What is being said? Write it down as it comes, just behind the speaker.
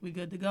We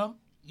good to go?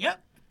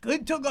 Yep,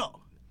 good to go.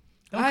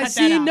 Don't I cut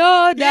see that out.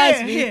 no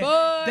dance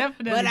before,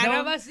 definitely. but I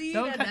never see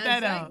Don't the cut dance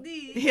that like out.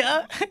 these.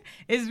 Yeah,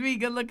 it's me,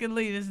 Good Looking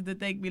Lee. This is the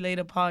Thank Me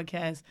Later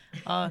podcast.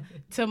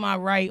 To my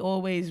right,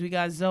 always we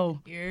got Zoe.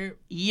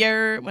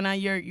 Yer. When I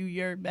yurt, you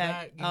yurt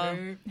back.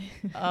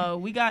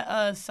 We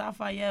got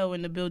Safael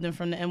in the building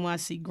from the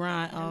NYC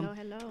Grind.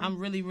 Hello. I'm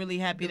really, really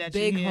happy that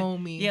big you're here.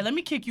 homie. Yeah, let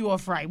me kick you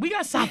off right. We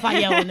got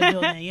Safael in the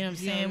building. You know what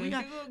I'm saying? We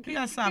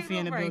got Safi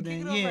in the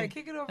building. Yeah.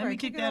 Let me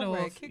kick that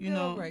off. You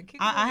know,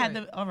 I had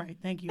to. All right,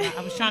 thank you.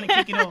 I was trying to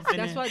kick it off.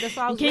 That's why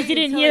I was In case you waiting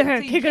didn't hear her,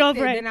 till you kick it off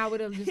kicked right. Then I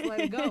would have just let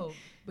it go.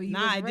 But you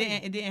Nah, was ready.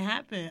 it didn't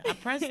happen. I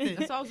pressed it.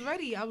 That's why I was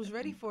ready. I was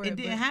ready for it. It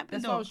didn't but happen,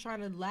 That's though. why I was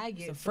trying to lag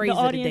it. It's a phrase of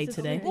the audience day is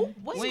today. okay.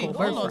 Wait, hold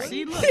go on. for it.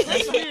 See, look,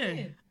 that's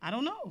weird. I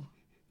don't know.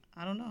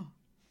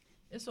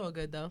 It's all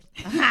good though.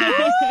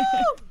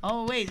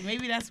 Oh wait,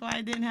 maybe that's why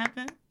it didn't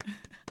happen.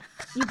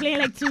 You playing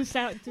like two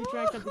tracks at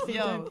the same time.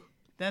 Yo,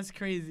 that's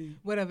crazy.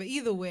 Whatever.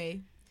 Either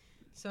way.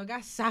 So I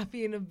got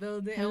Safi in the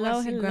building.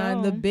 Hello, NYC Grind,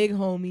 hello. the big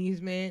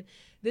homies, man.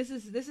 This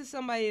is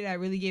somebody that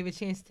really gave a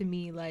chance to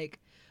me, like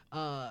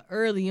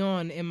early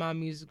on in my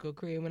musical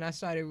career when I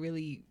started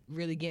really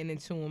getting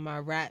into my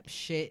rap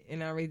shit,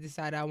 and I really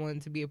decided I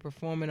wanted to be a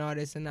performing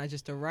artist and not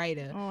just a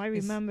writer. Oh, I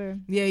remember.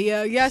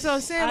 Yeah. That's what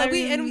I'm saying. Like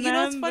and you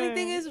know what's the funny remember.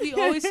 thing is we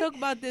always talk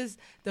about this.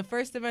 The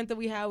first event that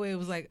we had where it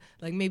was like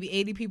maybe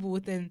 80 people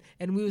within,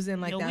 and we was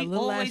in like Yo, that we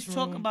little always ass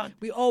talk room. about-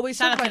 We always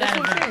Shout talk out about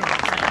to that's that what I'm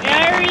saying.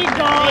 There we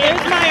go.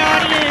 There's my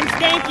audience.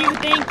 Thank you.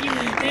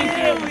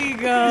 There we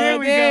go.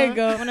 There you I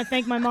go. want to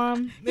thank my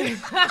mom.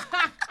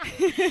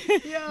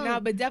 No,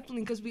 but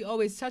definitely because we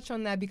always touch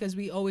on that because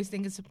we always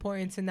think it's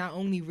important to not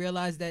only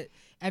realize that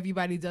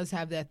everybody does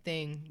have that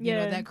thing, you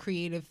know, Yeah. that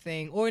creative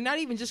thing, or not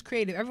even just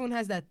creative. Everyone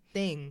has that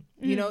thing.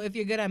 You know, if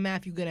you're good at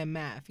math, you're good at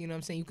math. You know what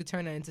I'm saying? You could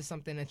turn that into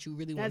something that you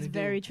really want That's to do.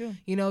 very true.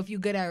 You know, if you're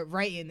good at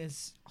writing,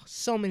 there's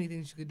so many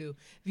things you could do.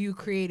 If you're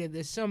creative,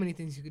 there's so many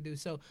things you could do.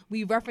 So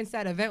we reference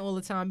that event all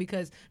the time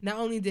because not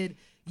only did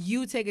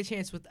you take a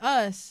chance with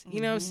us, you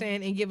know what I'm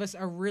saying, and give us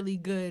a really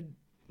good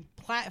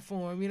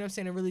platform, you know what I'm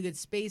saying, a really good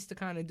space to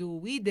kind of do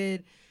what we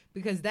did,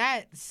 because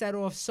that set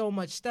off so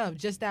much stuff.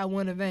 Just that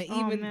one event,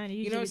 Oh, even man, it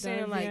you know what I'm usually saying,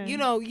 does, like yeah. you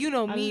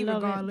know I me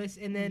love it. regardless,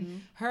 and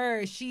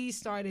then she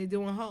started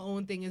doing her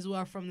own thing as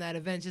well from that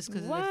event just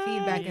because of the What?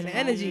 feedback and the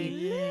energy.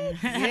 Yeah.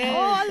 Yeah.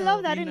 Oh, I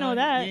love that. I You didn't know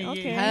that. yeah,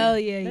 Okay. Hell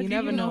yeah, you Let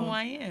never people know. who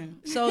I am.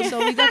 So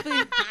we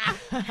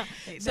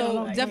definitely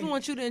So definitely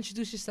want you to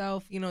introduce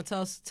yourself. You know,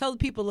 tell the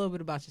people a little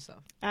bit about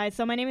yourself. All right,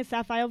 so my name is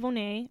Safael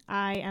Vonet.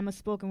 I am a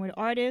spoken word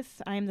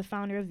artist. I am the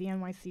founder of the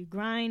NYC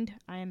Grind.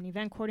 I am an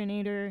event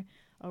coordinator,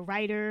 a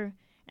writer,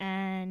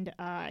 and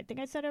I think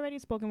I said already,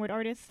 spoken word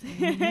artist.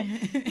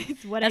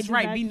 It's what that's I do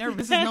right. best. Be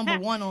nervous. This is number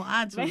 1 on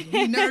iTunes.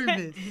 Be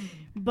nervous.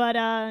 But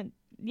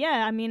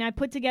yeah, I mean, I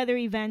put together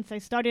events. I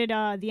started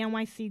the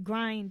NYC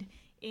Grind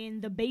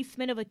in the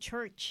basement of a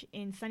church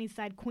in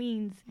Sunnyside,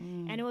 Queens,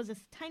 and it was a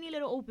tiny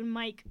little open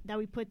mic that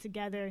we put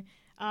together.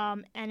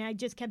 And I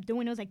just kept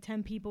doing it. It was like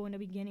 10 people in the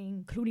beginning,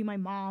 including my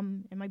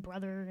mom and my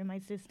brother and my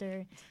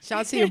sister.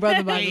 Shout out to your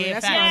brother, by the way. Yeah,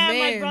 That's facts. my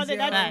Yeah, man. my brother.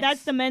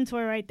 That's the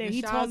mentor right there. Yeah,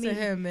 He shout told out me to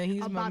him, man. He's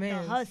my about the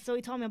man. hustle.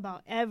 He told me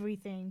about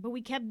everything. But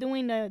we kept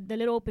doing the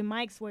little open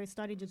mics where it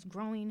started just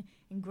growing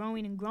and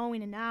growing and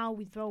growing. And now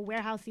we throw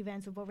warehouse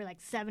events of over like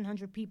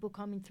 700 people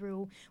coming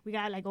through. We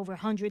got like over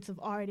hundreds of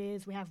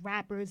artists. We have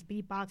rappers,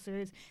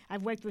 beatboxers.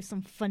 I've worked with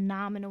some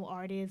phenomenal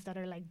artists that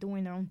are like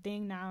doing their own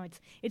thing now.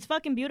 It's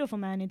fucking beautiful,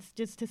 man. It's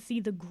just to see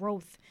the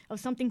growth of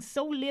something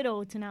so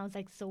little to now it's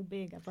like so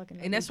big. I fucking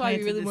love And that's it. why we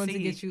planted really the wanted to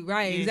seed. get you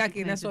right, Yeah,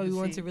 exactly. And that's planted why we the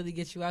wanted to seed. really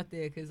get you out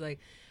there, because like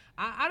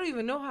I don't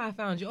even know how I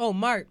found you. Oh,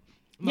 Mark,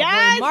 my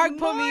Yes, boy Mark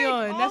put me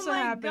on. Oh That's what my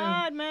happened.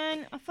 God, man,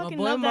 I My fucking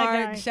boy love Mark.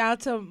 that guy. Shout out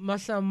to my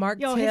son Mark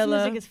Yo, his Taylor.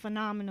 music is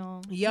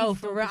phenomenal. Yo, He's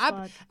for dope real. as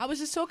fuck. I was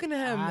just talking to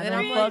him, I and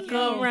don't I'm fuck like,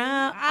 yo,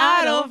 around.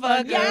 I don't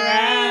fuck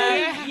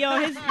Yeah. around.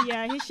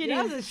 Yo, his shit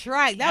That is. was a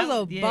track. That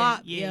was a Yeah,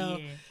 bop, yeah, yo.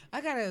 yeah. I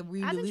gotta I've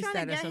re-release been trying that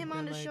to or get something. him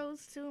on the like-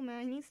 shows too,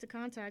 man. He needs to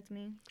contact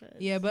me. 'Cause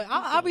Yeah, but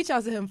I'll reach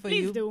out to him for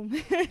please you. do.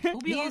 Who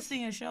be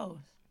hosting your shows?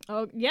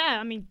 Oh yeah,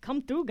 I mean,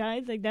 come through,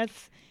 guys. Like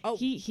that's Oh.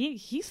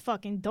 he's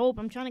fucking dope.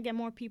 I'm trying to get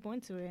more people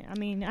into it. I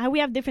mean, we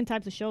have different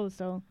types of shows,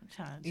 so.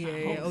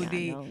 Yeah, host.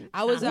 OD.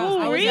 I was Oh,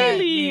 I was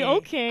really? yeah.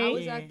 Okay. I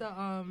was at the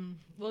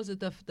what was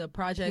it, the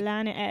project?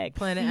 Planet X.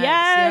 Planet X,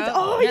 Yes. yeah.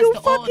 Oh, That's you the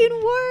fucking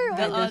old- were.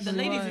 The, Yes, the it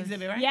ladies was.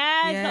 exhibit, right?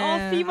 Yes, Yeah, the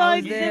I all-female was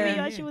exhibit. there.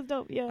 That shit was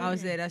dope. Yeah. I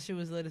was there. That shit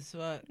was lit as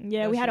fuck.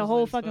 Yeah, That we shit had a was whole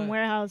lit as fucking fuck.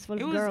 warehouse full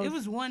It of was girls. it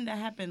was one that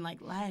happened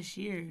like last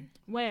year.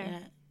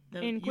 Where?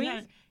 In You Queens?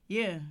 had-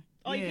 yeah.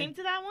 Oh, yeah. you came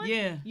to that one?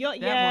 Yeah. Yo, that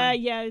yeah,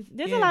 one. yeah.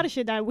 There's Yeah. a lot of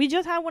shit that we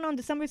just had one on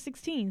December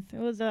 16th. It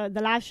was the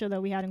last show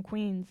that we had in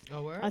Queens.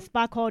 Oh, word? A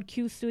spot called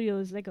Q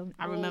Studios, like a.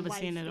 I remember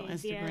all-white seeing it on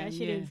space. Yeah,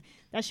 Instagram,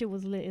 that shit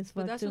was lit as fuck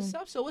But that's too. what's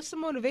up. So what's the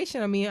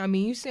motivation? I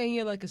mean, you saying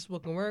you're like a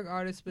spoken word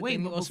artist, but Wait,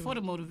 then but you also before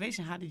the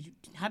motivation, how did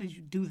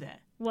you do that?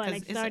 What, 'Cause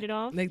like it's started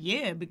off? like,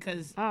 Yeah,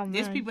 because Oh,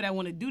 there's man. people that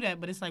want to do that,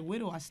 but it's like, where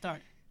do I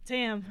start?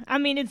 Damn. I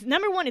mean, it's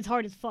number one. It's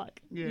hard as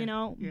fuck. Yeah, You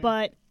know, yeah.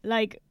 but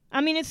like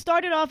I mean, it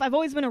started off. I've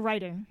always been a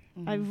writer.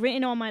 I've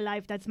written all my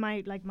life. That's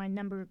my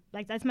number.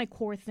 Like that's my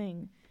core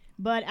thing.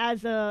 But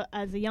as a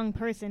young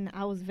person,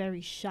 I was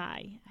very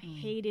shy. I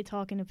hated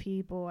talking to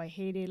people.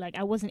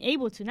 I wasn't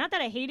able to. Not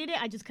that I hated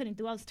it. I just couldn't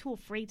do it. I was too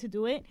afraid to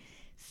do it.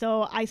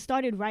 So I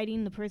started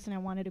writing the person I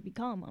wanted to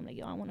become. I'm like,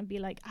 yo, I want to be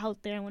like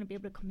out there. I want to be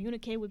able to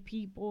communicate with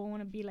people. I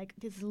want to be like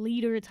this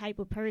leader type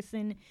of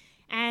person.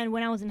 And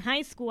when I was in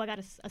high school, I got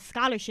a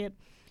scholarship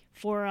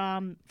for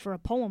a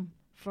poem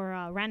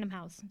for Random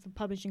House. It's a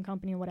publishing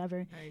company or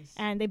whatever. Nice.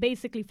 And they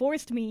basically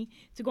forced me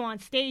to go on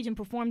stage and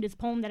perform this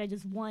poem that I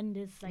just won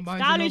this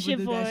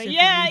scholarship for.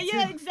 Yeah,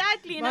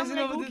 exactly. And I'm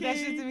like, okay. Did that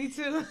shit to me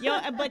too.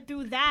 But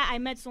through that, I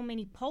met so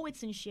many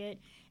poets and shit.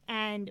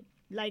 And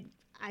like,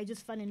 I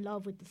just fell in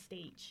love with the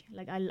stage.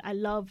 Like, I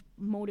love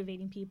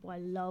motivating people. I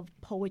love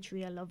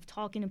poetry. I love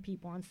talking to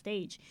people on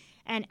stage.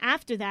 And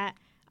after that,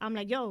 I'm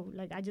like, yo,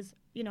 like, I just,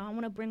 I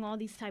want to bring all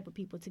these type of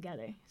people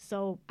together.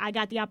 So I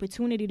got the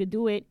opportunity to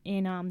do it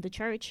in the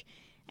church.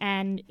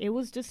 And it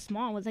was just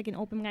small. It was like an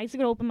open mic. I used to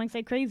go to open mics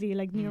like crazy,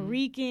 like New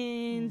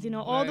Ricans,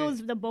 all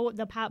those, the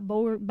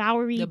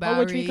Bowery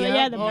poetry club.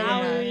 Yeah, the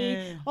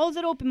Bowery. All those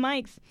little open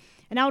mics.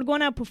 And I would go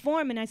out and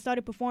perform, and I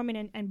started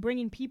performing and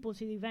bringing people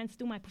to the events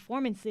through my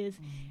performances.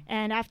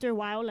 And after a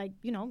while, like,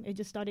 it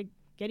just started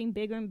getting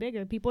bigger and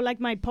bigger. People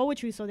liked my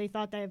poetry, so they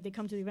thought that if they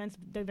come to the events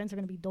are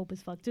going to be dope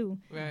as fuck too.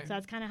 Right. So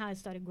that's kind of how it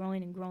started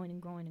growing and growing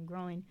and growing and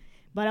growing.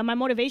 But my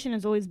motivation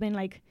has always been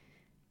like,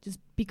 just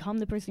become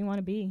the person you want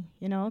to be,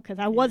 because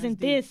I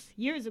wasn't this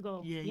years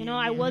ago.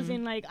 I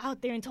wasn't like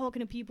out there and talking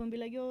to people and be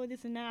like, yo,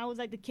 this and that. I was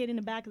like the kid in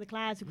the back of the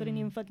class who couldn't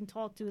even fucking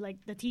talk to like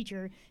the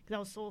teacher because I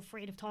was so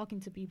afraid of talking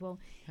to people.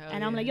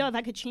 I'm like, yo, if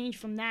I could change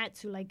from that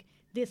to like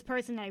this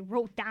person I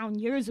wrote down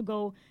years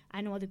ago,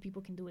 I know other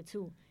people can do it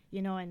too.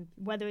 And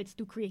whether it's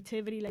through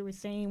creativity, like we're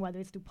saying, whether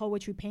it's through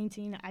poetry,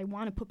 painting, I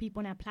want to put people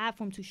on that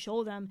platform to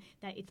show them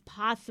that it's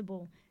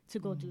possible to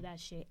go do that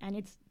shit. And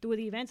it's through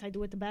the events I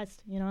do it the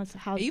best. It's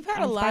how you've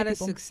had a lot of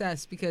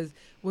success, because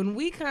when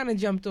we kind of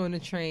jumped on the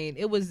train,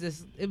 it was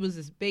this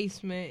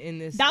basement in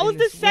this. That was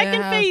the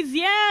second phase.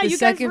 Yeah, you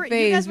guys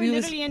were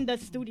literally in the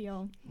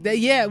studio.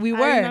 We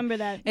were. I remember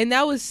that, and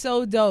that was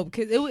so dope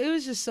because it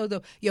was just so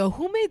dope. Yo,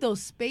 who made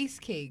those space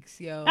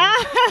cakes? Yo,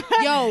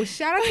 yo,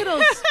 shout out to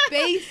those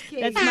space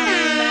cakes. That's my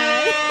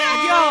man.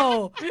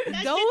 Yo,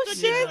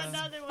 those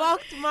shits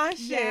fucked my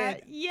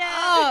shit.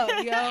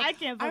 Yeah, yo, I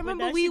can't. I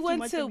remember we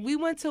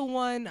went to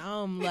one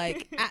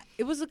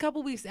it was a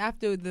couple weeks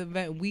after the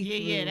event we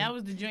threw. That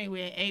was the joint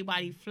where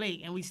everybody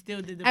flaked and we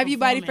still did the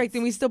everybody flaked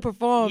and we still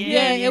performed.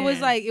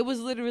 It was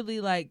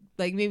literally like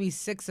maybe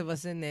 6 of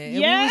us in there. And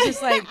we was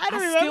just like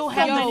I still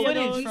have the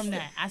footage from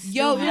that.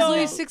 It was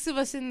literally 6 of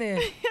us in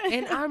there.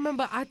 And I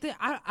remember I think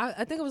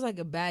it was like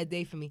a bad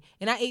day for me.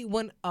 And I ate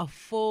a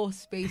full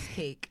space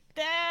cake.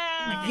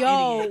 Damn.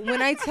 Yo,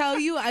 when I tell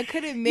you I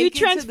couldn't make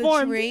it to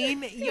the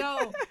train,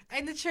 yo,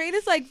 and the train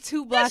is like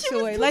 2 blocks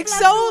away, like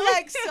so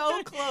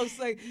close,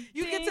 like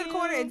you get to the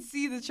corner and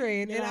see the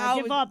train, and I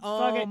was,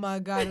 oh my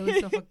god, it was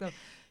so fucked up.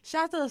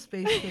 Shout out to the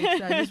space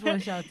cakes. I just want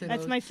to shout to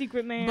That's those. my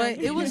secret man. But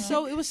it was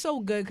so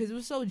good because it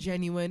was so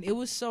genuine. It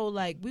was so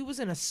like we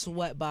was in a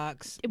sweat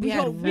box. We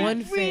had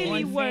one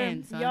fan.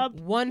 One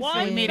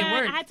fan. Made it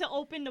work. I had to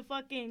open the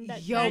fucking.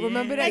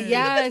 Remember that?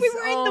 Yes. We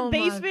were in the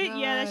basement.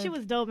 Yeah, that shit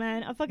was dope,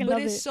 man. I fucking love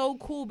it. But it's so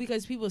cool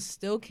because people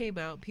still came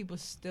out. People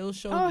still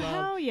showed love.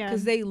 Hell yeah.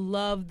 Because they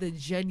love the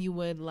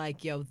genuine,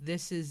 like, yo,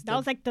 this is that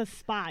was like the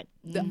spot.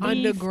 The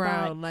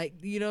underground, spot. Like,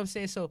 you know what I'm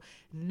saying? So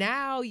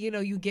now,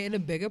 you get in a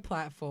bigger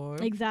platform.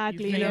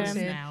 Exactly. You know what I'm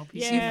saying? Now.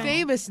 You're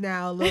famous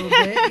now a little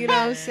bit. You know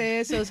what I'm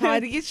saying? So it's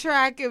hard to get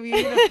track of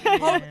you.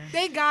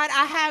 Thank God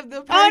I have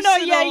the personal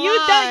you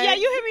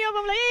hit me up.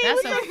 I'm like, hey,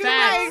 that's a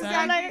fact.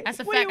 Exactly. Like, that's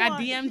a fact. I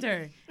DM'd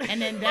her,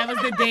 and then that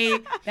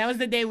was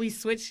the day we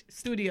switched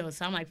studios.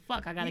 So I'm like,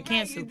 fuck, I gotta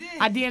cancel.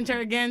 I DM'd her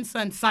again,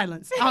 son,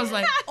 silence. I was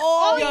like,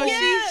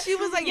 she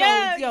was like,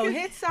 yo,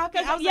 hit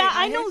something.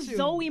 I know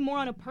Zoe more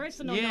on a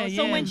personal note.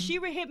 So when she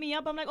would hit me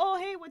up, I'm like, oh,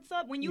 hey, what's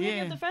up? When you hit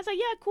me up the first, like,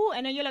 yeah, cool.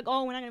 And then you're like,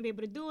 oh, we're not gonna be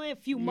able to do it. A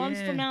few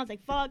months from now, it's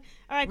like, fuck.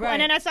 All right, cool. Right.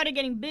 And then I started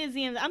getting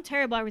busy, and I'm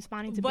terrible at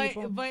responding to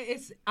people. But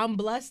I'm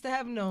blessed to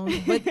have known.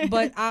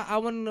 But I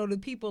want to know the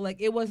people. Like,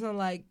 it wasn't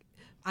like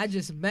I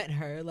just met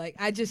her. Like,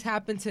 I just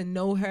happened to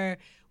know her.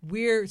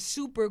 We're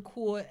super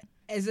cool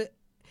as a.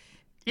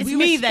 It's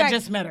me that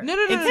just met her. No.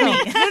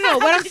 No.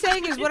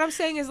 What I'm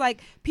saying is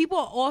like people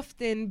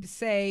often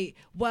say,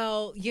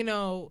 well,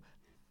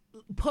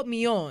 put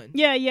me on.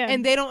 Yeah.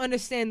 And they don't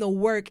understand the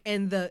work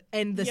and the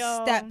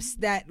steps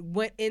that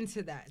went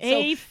into that.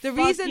 So the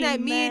reason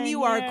that me and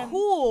you are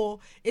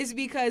cool is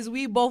because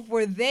we both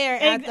were there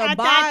at the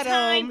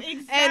bottom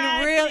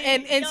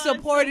and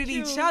supported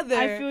each other.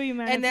 I feel you,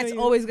 man. And that's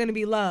always going to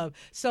be love.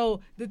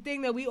 So the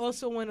thing that we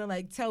also want to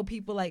like tell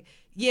people, like,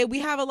 yeah, we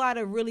have a lot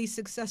of really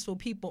successful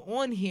people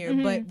on here,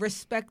 but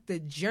respect the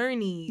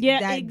journey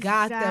that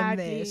got them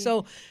there.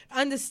 So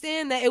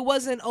understand that it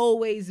wasn't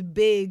always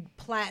big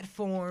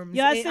platforms.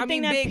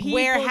 Big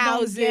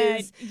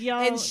warehouses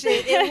and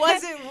shit. It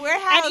wasn't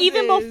warehouses. And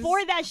even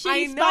before that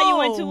shitty spot you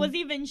went to was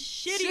even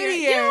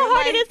shittier. You know how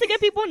hard it is to get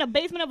people in the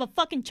basement of a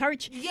fucking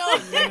church? Yo,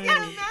 they're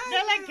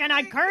like, can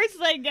I curse?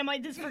 Like, am I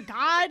this for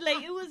God?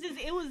 Like, it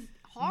was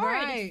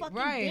hard. It's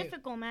fucking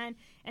difficult, man.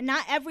 And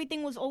not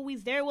everything was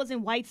always there. It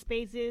wasn't white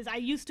spaces. I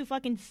used to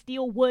fucking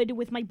steal wood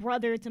with my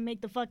brother to make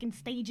the fucking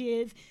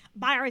stages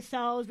by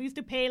ourselves. We used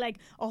to pay like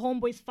a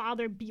homeboy's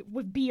father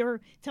with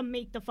beer to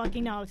make the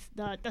fucking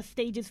the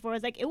stages for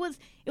us. Like it was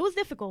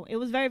difficult. It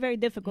was very, very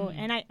difficult.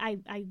 And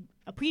I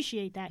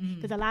appreciate that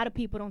because a lot of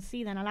people don't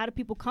see that. And a lot of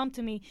people come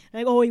to me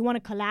like, oh, you want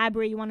to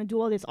collaborate, you want to do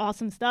all this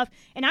awesome stuff.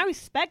 And I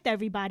respect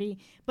everybody,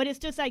 but it's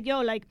just like,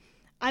 yo, like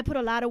I put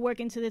a lot of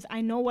work into this.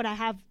 I know what I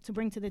have to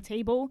bring to the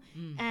table,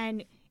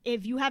 and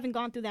if you haven't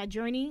gone through that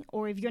journey,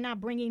 or if you're not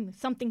bringing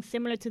something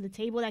similar to the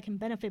table that can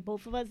benefit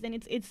both of us, then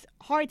it's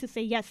hard to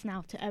say yes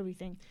now to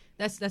everything.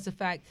 That's a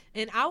fact.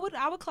 And I would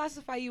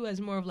classify you as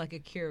more of like a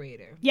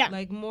curator. Yeah.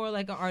 Like more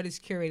like an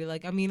artist curator.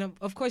 Like, I mean,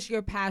 of course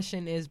your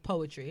passion is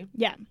poetry.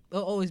 Yeah.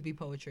 It'll always be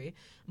poetry.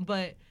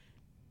 But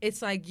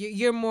it's like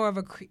you're more of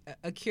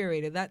a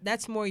curator.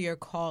 That's more your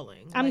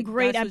calling. I'm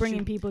great at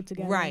bringing people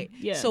together. Right.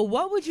 Yeah. So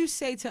what would you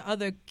say to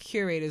other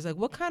curators? Like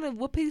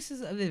what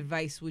pieces of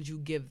advice would you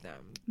give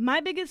them?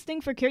 My biggest thing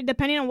for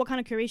depending on what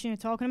kind of curation you're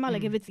talking about,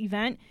 like if it's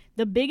event,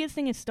 the biggest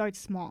thing is start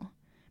small.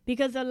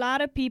 Because a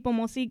lot of people,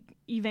 mostly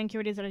event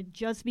curators that are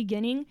just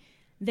beginning,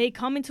 they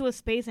come into a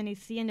space and they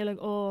see and they're like,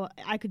 oh,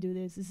 I could do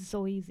this. This is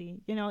so easy.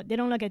 You know, they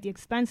don't look at the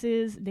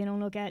expenses. They don't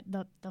look at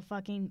the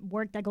fucking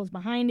work that goes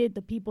behind it,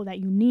 the people that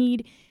you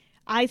need.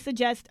 I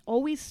suggest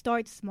always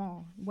start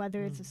small,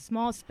 whether it's a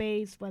small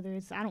space, whether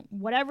it's,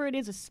 whatever it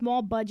is, a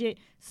small budget,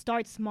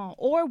 start small.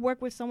 Or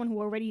work with someone who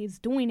already is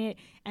doing it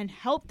and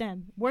help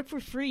them. Work for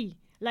free.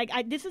 Like,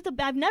 I've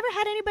never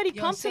had anybody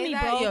come to me,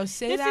 bro.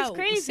 This is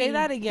crazy. Say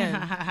that again.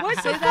 Work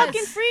for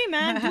fucking free,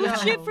 man. Do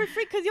shit for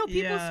free. Because,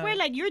 people swear,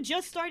 like, you're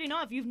just starting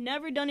off. You've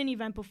never done an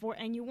event before,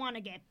 and you want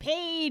to get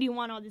paid. You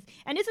want all this.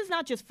 And this is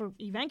not just for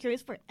event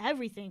curators, it's for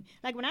everything.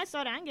 Like, when I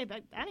started,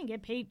 I didn't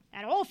get paid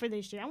at all for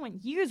this shit. I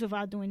went years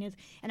without doing this.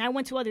 And I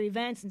went to other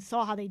events and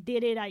saw how they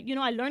did it. I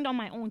learned on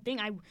my own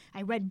thing.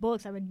 I read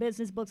books. I read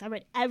business books. I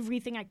read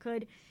everything I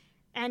could.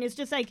 And it's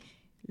just like,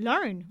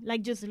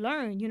 just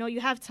learn. You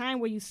have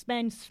time where you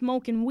spend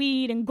smoking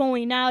weed and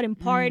going out and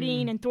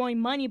partying and throwing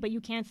money, but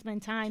you can't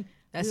spend time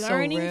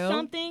learning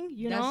something.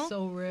 That's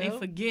so real. They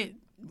forget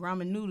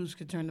ramen noodles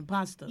could turn to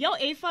pasta. Yo,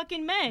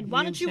 fucking man.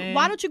 Why don't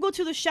you go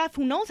to the chef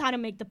who knows how to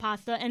make the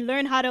pasta and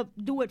learn how to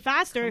do it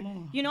faster?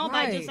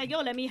 By just like,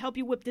 yo, let me help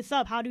you whip this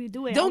up. How do you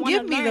do it? Don't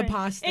give me the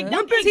pasta.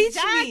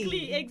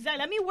 Exactly.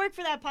 Let me work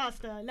for that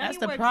pasta. That's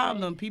the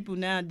problem. People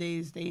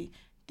nowadays,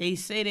 they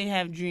say they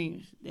have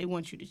dreams. They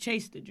want you to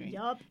chase the dream.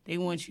 Yup. They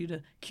want you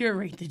to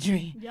curate the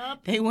dream.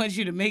 Yup. They want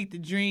you to make the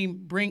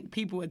dream bring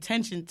people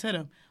attention to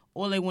them.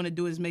 All they want to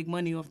do is make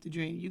money off the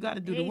dream. You got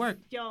to do the work.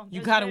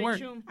 You got to work.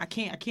 True. I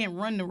can't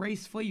run the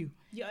race for you.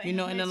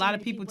 And a lot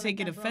of people take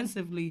it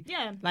offensively.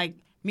 Yeah. Like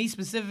me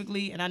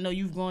specifically, and I know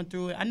you've gone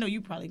through it. I know you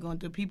probably gone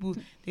through it. People,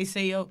 they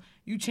say, yo,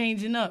 you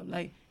changing up.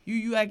 Like,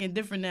 you acting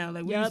different now.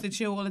 Like, we used to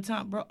chill all the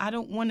time. Bro, I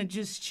don't want to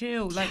just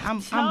chill. Like,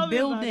 I'm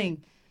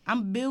building.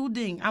 I'm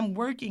building. I'm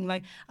working.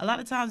 Like, a lot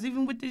of times,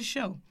 even with this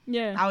show,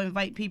 I'll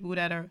invite people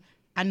that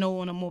I know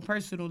on a more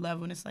personal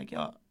level. And it's like,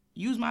 yo,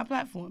 use my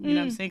platform. You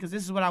know what I'm saying? Because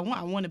this is what I want.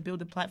 I want to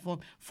build a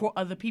platform for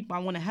other people. I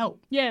want to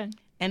help. Yeah.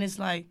 And it's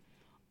like,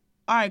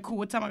 all right, cool.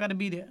 What time I got to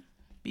be there?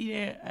 Be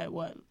there at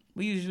what?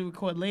 We usually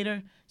record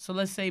later. So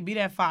let's say be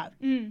there at 5.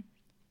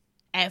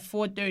 At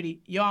 4:30,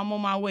 yo, I'm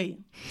on my way.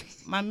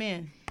 My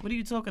man, what are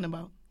you talking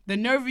about? The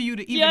nerve of you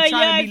to even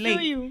try to be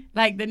late. You.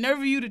 Like, the nerve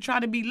of you to try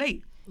to be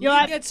late.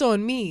 It gets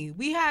on me.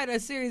 We had a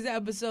series of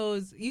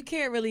episodes. You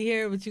can't really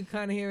hear it, but you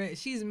kind of hear it.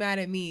 She's mad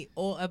at me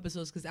all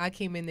episodes because I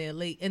came in there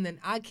late, and then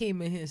I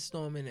came in here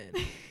storming in.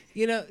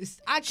 She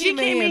came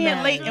in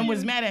here late and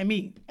was mad at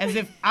me as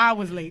if I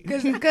was late.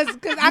 Because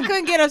I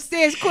couldn't get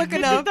upstairs quick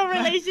enough. This is the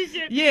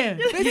relationship. Yeah.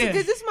 Because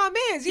this is my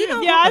man's.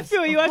 I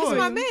feel you. This is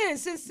my man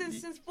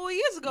since 4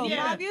 years ago,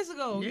 5 years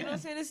ago. Yeah. You know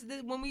what I'm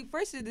saying? When we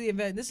first did the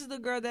event, this is the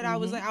girl that I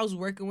was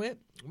working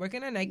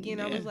at Nike,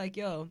 and I was like,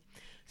 yo,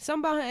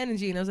 something about her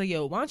energy. And I was like,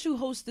 yo, why don't you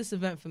host this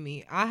event for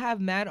me? I have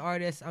mad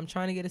artists. I'm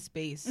trying to get a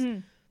space.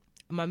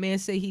 My man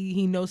said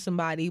he knows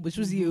somebody, which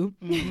was you,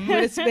 with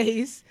a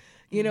space.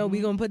 We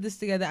going to put this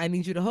together. I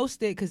need you to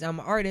host it because I'm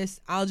an artist.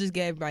 I'll just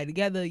get everybody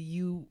together.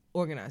 You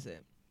organize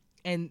it.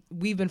 And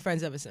we've been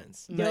friends ever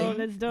since. Yo,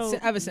 that's dope.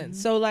 Ever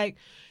since. So, like,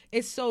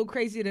 it's so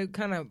crazy to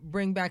kind of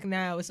bring back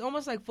now. It's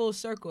almost like full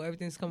circle.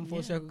 Everything's coming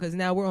full circle because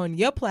now we're on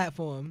your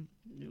platform.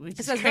 Which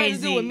it has nothing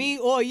to do with me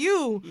or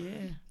you. Yeah.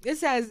 This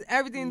has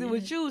everything to do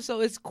with you.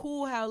 So it's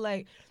cool how,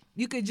 like,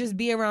 you could just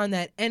be around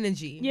that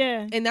energy.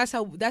 Yeah. And that's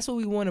what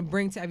we want to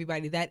bring to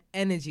everybody, that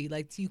energy.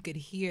 Like, you could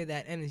hear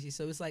that energy.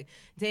 So it's like,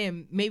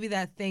 damn, maybe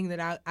that thing that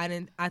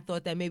I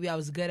thought that maybe I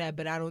was good at,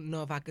 but I don't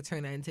know if I could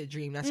turn that into a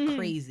dream. That's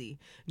crazy.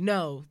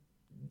 No,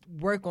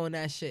 work on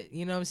that shit.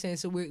 You know what I'm saying?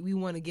 So we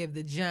want to give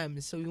the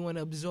gems. So we want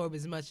to absorb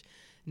as much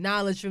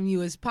knowledge from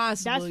you as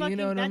possible. You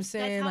know what I'm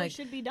saying? That's how like, it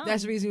should be done.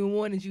 that's the reason we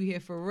wanted you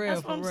here for real.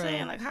 That's what I'm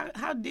saying. Like,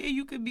 how dare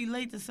you could be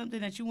late to something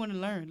that you want to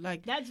learn?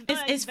 Like,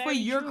 it's for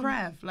your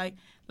craft.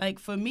 Like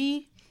for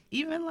me,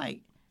 even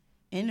like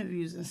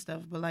interviews and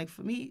stuff. But like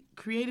for me,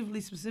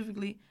 creatively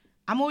specifically,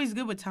 I'm always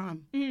good with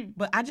time.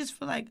 But I just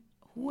feel like,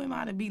 who am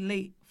I to be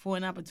late for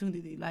an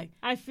opportunity? Like,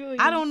 I feel you.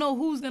 I don't know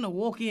who's gonna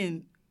walk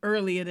in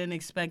earlier than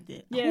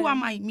expected. Yeah. Who I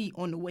might meet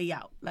on the way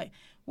out. Like,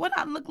 what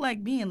I look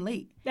like being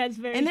late. That's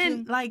very And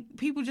then, true. like,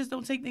 people just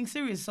don't take things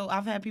serious. So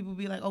I've had people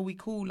be like, oh, we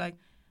cool. Like,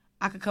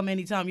 I could come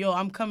anytime. Yo,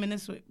 I'm coming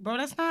this way. Bro,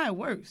 that's not how it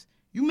works.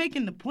 You make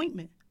an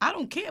appointment. I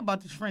don't care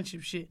about this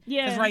friendship shit.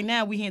 Yeah. Because right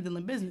now we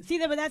handling business. See,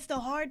 but that's the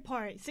hard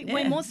part. See,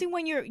 Yeah. mostly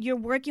when you're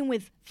working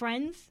with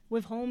friends,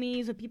 with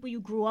homies, with people you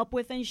grew up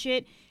with and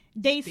shit,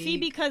 they see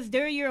because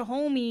they're your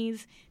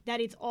homies that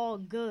it's all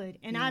good.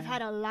 And I've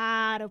had a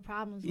lot of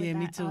problems with that.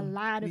 me too. A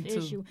lot of Me too.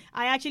 issue.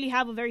 I actually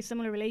have a very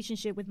similar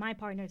relationship with my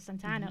partner,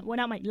 Santana. Well,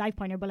 not my life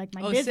partner, but like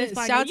my business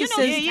partner. Shout You to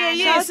know, yeah.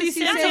 Shout out to See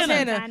C. Santana.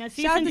 Santana.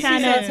 See Shout out to C.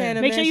 Santana.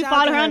 Santana. Make sure man. you Shout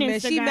follow out to her on man.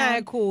 Instagram. She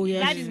mad cool. Yeah,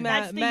 That's, she's that's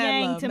mad, the mad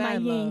yang love, to my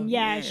mad yin. love.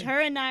 Yeah, Yeah.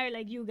 her and I are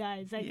like you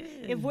guys. Like, Yeah.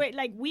 if we're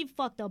like, we've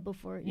fucked up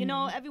before. You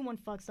know, everyone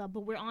fucks up,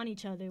 but we're on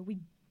each other. We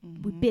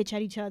bitch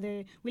at each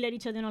other. We let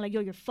each other know, like,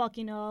 yo, you're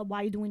fucking up.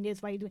 Why you doing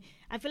this? Why you doing?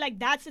 I feel like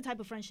that's the type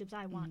of friendships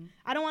I want.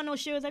 I don't want no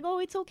shit. It's like, oh,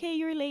 it's okay.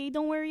 You're late.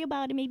 Don't worry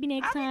about it. Maybe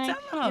next I time. be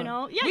telling her. You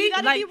know? Yeah, We, you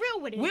gotta like, be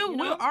real with it. We'll you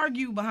know?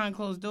 argue behind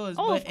closed doors,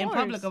 Oh, but of in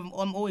public, course.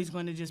 I'm always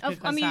going to just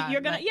pick her I mean, side. you're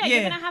gonna, Like,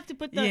 you're gonna have to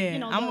put the, you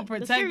know, I'm the a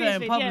protector serious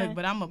in face, public, yeah.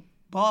 but I'm a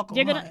bark on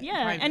You're gonna, her.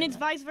 yeah, private. and it's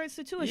vice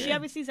versa too. If she Yeah.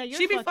 ever sees that you're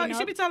She be fucking up,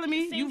 she be telling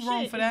me same you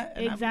wrong shit. for that. And I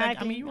be like, I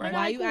Exactly. mean, you're right.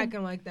 Why you Cool.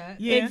 acting like that?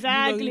 Yeah. You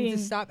Exactly. need to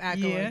stop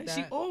acting Yeah, like that.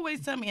 she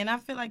always tell me, and I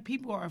feel like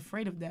people are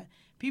afraid of that.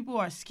 People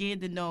are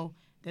scared to know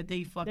that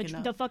they fucking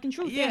up. the fucking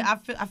truth. Yeah,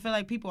 I feel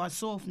like people are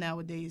soft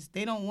nowadays.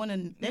 They don't want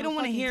to. They don't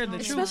want to fucking hear tell the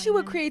me. truth. Especially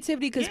with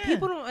creativity, because Yeah.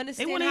 people don't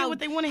understand wanna hear how, what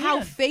they wanna how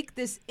hear. fake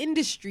this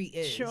industry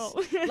is. Sure.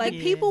 Like,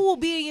 Yeah. people will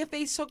be in your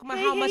face talking about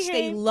how much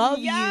they love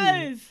you.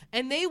 Yes.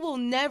 And they will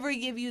never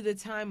give you the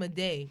time of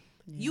day.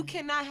 You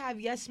cannot have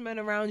yes men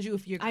around you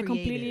if you're I creative.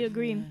 completely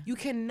agree. You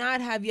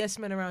cannot have yes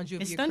men around you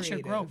if It you're stunts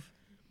creative. your growth.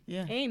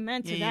 Yeah.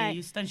 Amen to Yeah, that.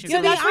 you stunt your So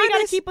To growth. be that's why you gotta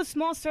honest- keep a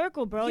small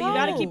circle, bro. You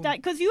gotta Yo. keep that,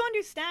 because you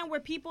understand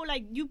where people,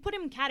 like, you put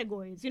them in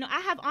categories. You know,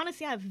 I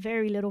have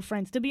very little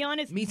friends. To be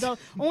honest, Me the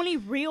too. only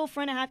real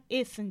friend I have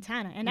is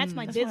Santana, and that's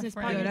my business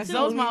friend. partner Yo, that's too. the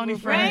Those my only only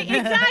real friend. Right,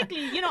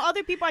 exactly. You know,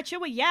 other people I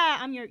chill with. Yeah,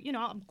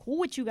 I'm cool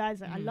with you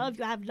guys. I love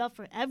you. I have love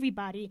for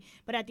everybody.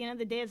 But at the end of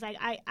the day, it's like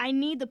I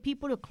need the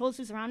people the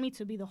closest around me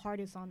to be the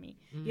hardest on me.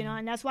 You know,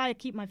 and that's why I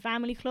keep my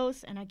family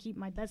close and I keep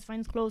my best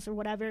friends close or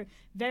whatever.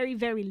 Very,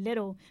 very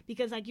little,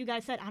 because like you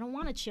guys said, I don't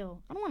want to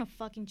chill. I don't want to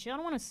fucking chill. I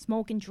don't want to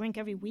smoke and drink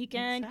every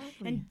weekend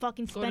Exactly. and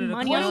fucking to spend the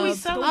money club. on What are we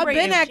stupid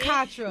celebrating? I've been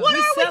at shit. Katra. What are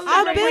we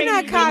I've been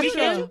at celebrating? Katra.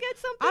 Did you get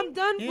something? I'm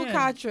done with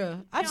Yeah.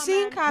 Katra. I've Yo,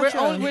 seen man.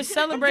 Katra. We're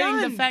celebrating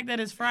the done. fact that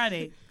it's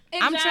Friday.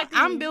 Exactly.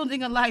 I'm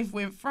building a life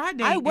where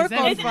Friday. I work is on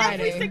every It's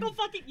Friday. every single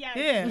fucking Yeah.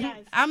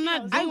 yes. I'm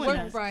not Yes. I doing work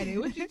that. Friday.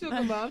 What you talking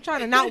about? I'm trying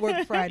to not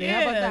work Friday.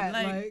 How about that?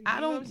 Like, Like, I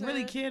you know don't what I'm really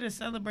saying? care to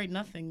celebrate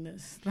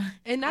nothingness.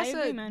 And I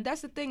agree, man.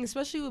 that's the thing,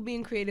 especially with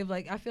being creative.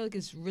 Like, I feel like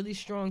it's really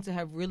strong to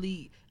have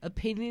really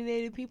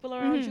opinionated people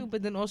around you,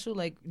 but then also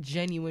like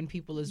genuine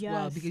people as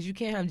well, Yes. because you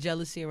can't have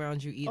jealousy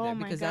around you either, Oh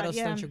my because God, that'll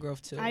yeah. stunt your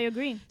growth too. I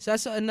agree. So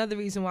that's another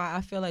reason why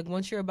I feel like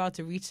once you're about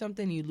to reach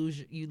something, you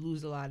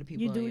lose a lot of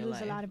people. You in do your lose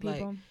a life. lot of Like,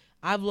 people.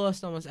 I've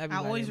lost almost I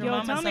everybody. always in my Yo,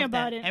 remind tell life. me myself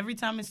about that it. every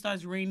time it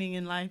starts raining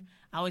in life,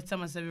 I always tell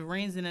myself it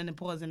rains and then it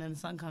pours and then the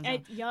sun comes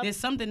out. Yup. There's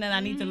something that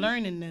I need to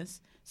learn in this,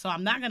 so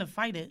I'm not gonna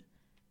fight it,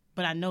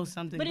 but I know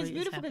something. But it's great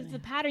is beautiful because it's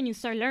happening. a pattern you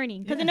start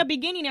learning. Because in Yeah. the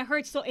beginning it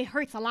hurts, so it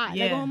hurts a lot.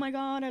 Like, Yeah. oh my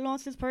God, I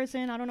lost this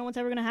person. I don't know what's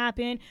ever gonna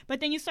happen. But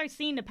then you start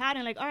seeing the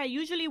pattern. Like, all right,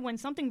 usually when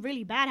something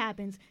really bad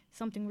happens,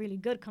 something really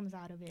good comes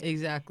out of it.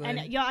 Exactly.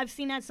 And yo, I've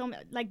seen that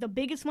like the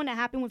biggest one that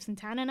happened with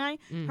Santana and I.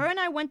 Her and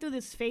I went through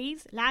this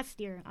phase last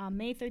year,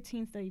 May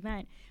 13th, the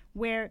event,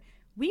 where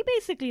we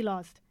basically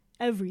lost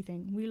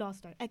everything. We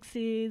lost our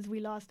exes, we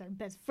lost our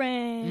best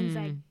friends,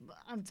 like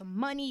on some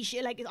money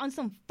shit, like on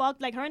some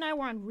like her and I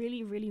were on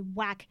really, really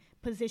whack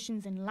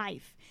positions in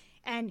life.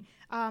 And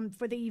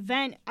for the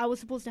event, I was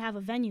supposed to have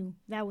a venue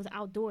that was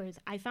outdoors.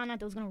 I found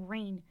out it was gonna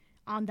rain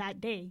on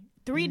that day.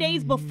 3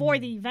 days before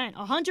the event,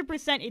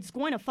 100%, it's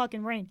going to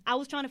fucking rain. I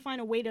was trying to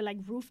find a way to like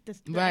roof the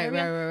right.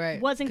 area.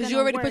 Wasn't Because gonna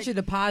you already work. put your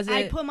deposit.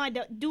 I put my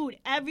dude.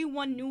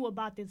 Everyone knew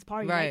about this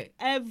party. Right.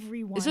 Like,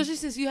 everyone. Especially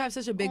since you have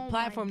such a big Oh my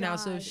platform now,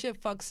 so if God.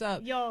 shit fucks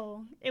up.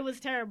 Yo, it was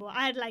terrible.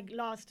 I had like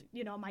lost,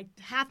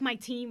 half my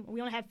team.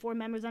 We only had 4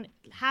 members on it.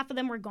 Half of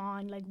them were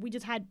gone. Like we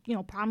just had,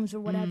 problems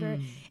or whatever.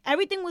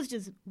 Everything was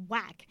just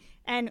whack.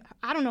 And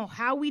I don't know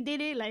how we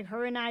did it. Like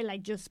her and I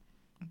like just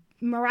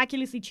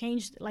miraculously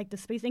changed like the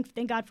space.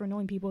 Thank God for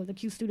knowing people. The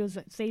Q Studios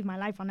saved my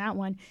life on that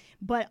one.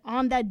 But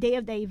on that day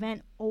of the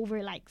event,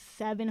 over like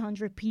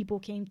 700 people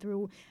came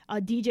through.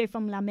 A DJ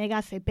from La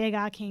Mega Se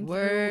Pega came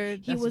through.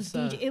 He was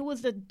DJ. It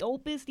was the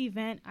dopest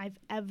event I've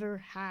ever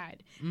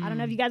had. I don't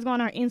know if you guys go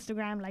on our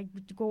Instagram, like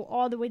go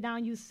all the way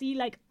down. You see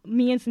like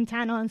me and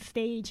Santana on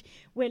stage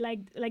with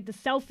like the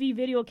selfie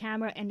video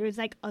camera, and there's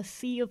like a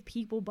sea of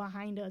people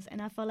behind us,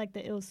 and I felt like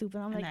the ill soup.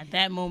 And I'm like, at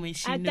that moment,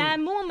 I knew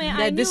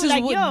I knew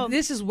like, yo,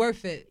 this is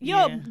worth it.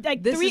 Yo,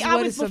 like this 3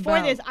 hours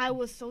before this, I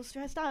was so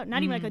stressed out.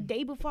 Not even like a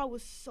day before, I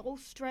was so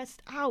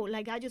stressed out.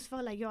 Like I just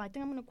felt like, yo, I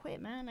think I'm gonna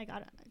quit, man. Like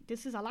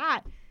this is a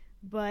lot.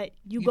 But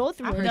you go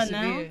through it. I've done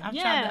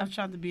now. I've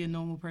tried to be a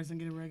normal person,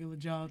 get a regular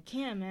job.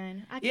 Can't,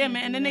 man. Man.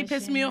 And then they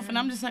piss me off, and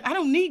I'm just like, I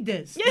don't need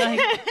this. Like,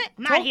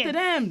 talk to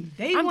them.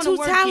 I'm too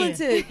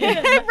talented.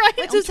 Right.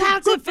 I'm too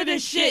talented for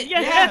this shit.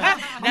 Yeah.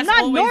 I'm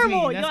not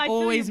normal. Me. That's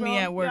always me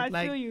at work. I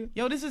like, feel you.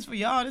 Yo, this is for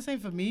y'all. This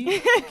ain't for me. I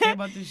care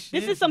about this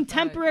shit. This is some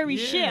temporary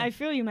shit. I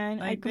feel you, man.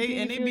 Like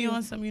they be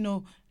on some, you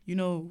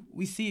know,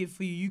 we see it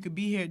for you. You could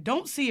be here.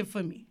 Don't see it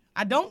for me.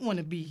 I don't want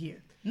to be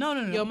here. No.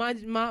 Yo,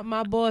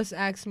 my boss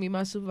asked me,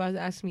 my supervisor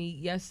asked me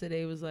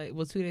yesterday, was like,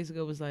 2 days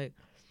ago, was like,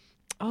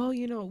 oh,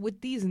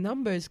 with these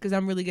numbers, because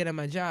I'm really good at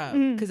my job,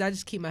 because I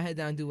just keep my head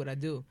down and do what I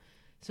do.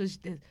 So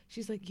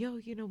she's like, yo,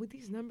 with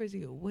these numbers,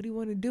 what do you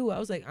want to do? I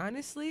was like,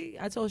 honestly,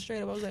 I told her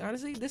straight up, I was like,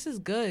 honestly, this is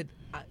good.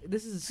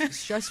 This is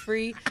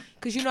stress-free,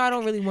 because, I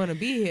don't really want to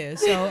be here.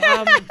 So,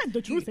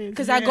 the truth is,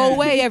 because I go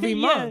away every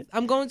month.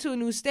 I'm going to a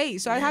new state.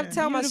 So I have to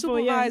tell my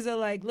supervisor,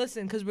 like,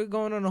 listen, because we're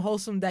going on a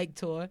Wholesome Dyke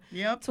tour.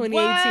 Yep. 2018.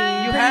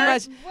 What? You pretty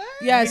much. What?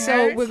 Yeah,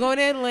 so we're going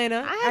to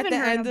Atlanta. I haven't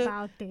heard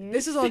about this.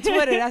 This is on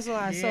Twitter. That's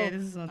why. Yeah,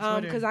 this is on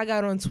Twitter. Because I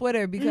got on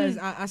Twitter, because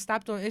I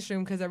stopped on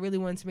Instagram, because I really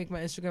wanted to make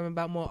my Instagram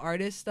about more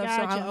artist stuff.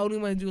 Gotcha. So I only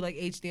want to do, like,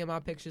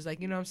 HDMI pictures.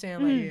 Like, you know what I'm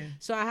saying? Like,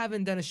 so I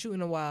haven't done a shoot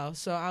in a while.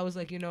 So I was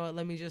like, you know what?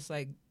 Let me just,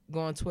 like, go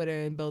on Twitter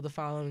and build a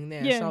following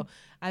there. Yeah. So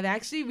I've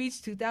actually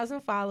reached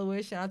 2,000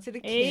 followers. Shout out to the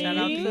king. Shout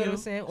out to you know what I'm you.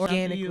 saying?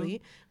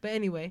 Organically. But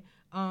anyway,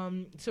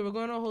 so we're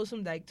going on a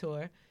Wholesome Dyke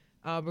tour.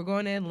 We're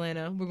going to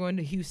Atlanta. We're going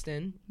to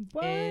Houston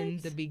in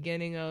the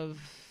beginning of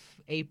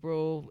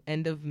April,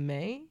 end of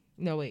May.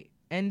 No, wait.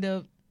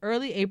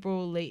 Early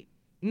April, late.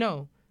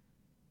 No.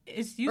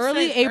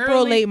 Early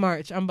April, late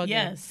March. I'm bugging.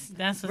 Yes,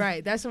 that's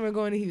right. That's when we're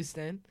going to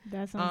Houston.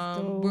 That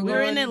sounds dope.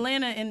 We're in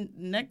Atlanta in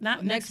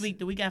not next week,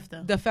 the week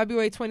after. The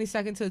February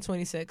 22nd to the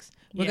 26th.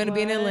 We're going to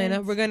be in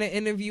Atlanta. We're going to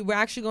interview. We're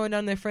actually going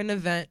down there for an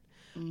event.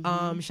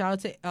 Shout out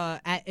to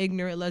at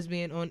Ignorant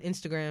Lesbian on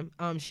Instagram.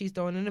 She's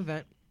throwing an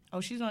event. Oh,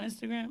 she's on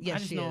Instagram? Yes, I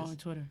just she know is. on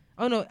Twitter.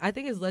 Oh no, I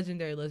think it's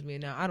Legendary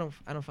Lesbian now. I don't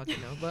fucking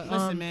know. But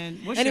listen, man.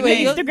 What's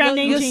anyway, your name? Instagram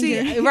name you'll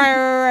changer. see.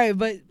 Right.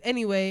 But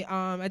anyway,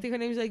 I think her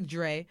name is like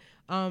Dre.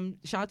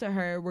 Shout out to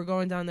her. We're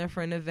going down there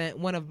for an event.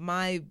 One of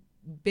my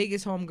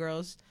biggest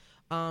homegirls.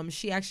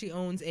 She actually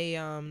owns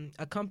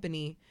a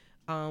company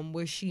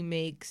where she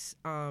makes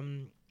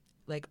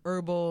like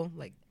herbal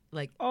like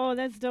oh,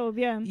 that's dope.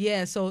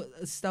 Yeah, so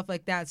stuff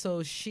like that.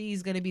 So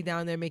she's gonna be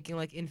down there making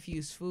like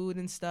infused food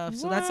and stuff.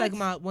 So that's like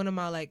one of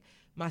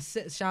my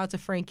sis. Shout out to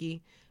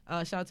Frankie.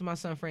 Shout out to my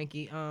son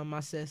Frankie.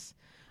 My sis.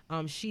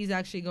 She's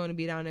actually going to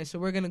be down there, so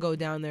we're gonna go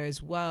down there as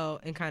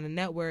well and kind of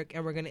network,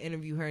 and we're gonna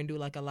interview her and do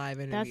like a live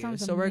interview. That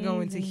sounds so amazing. We're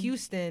going to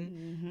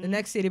Houston. The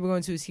next city we're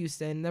going to is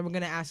Houston. Then we're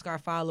gonna ask our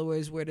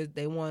followers where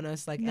they want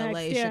us, like Next,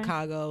 LA,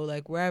 Chicago,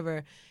 like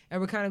wherever. And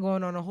we're kind of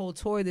going on a whole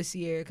tour this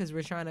year because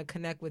we're trying to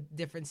connect with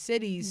different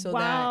cities. So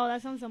that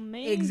sounds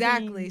amazing.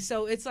 Exactly.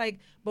 So it's like,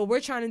 but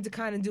we're trying to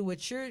kind of do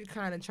what you're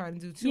kind of trying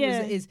to do too.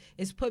 Yeah.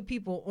 Is put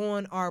people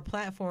on our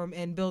platform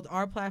and build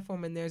our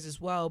platform and theirs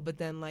as well. But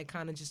then like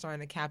kind of just trying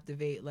to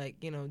captivate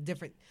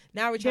different.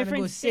 Now we're trying to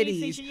go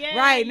cities.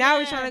 Right. Now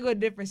we're trying to go to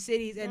different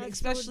cities, and That's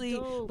especially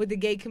so with the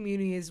gay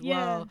community as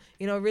well.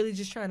 Really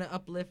just trying to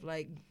uplift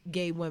like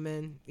gay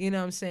women. You know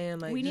what I'm saying?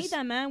 Like we need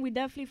that, man. We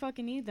definitely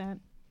fucking need that.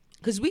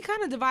 Because we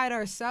kind of divide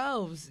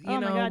ourselves,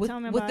 within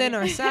it.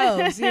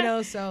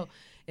 ourselves, So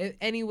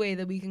any way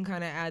that we can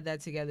kind of add that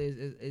together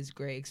is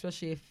great,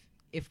 especially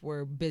if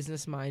we're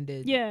business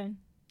minded. Yeah.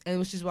 And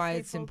which is why Stay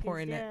it's focused,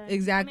 important. Yeah.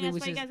 Exactly.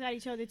 That's why you guys got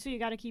each other too. You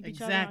got to keep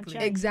each other on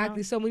check.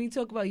 Exactly. So when you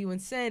talk about you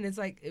and Sen, it's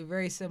like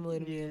very similar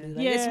to me.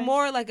 Like, yeah. It's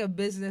more like a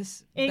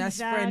business best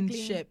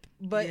friendship,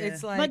 but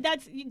it's like. But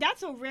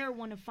that's a rare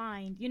one to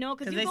find,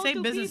 because they say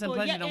business people,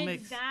 and pleasure don't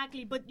mix.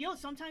 Exactly. But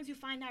sometimes you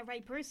find that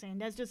right person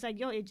that's just like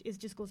it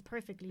just goes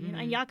perfectly.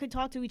 And y'all could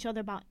talk to each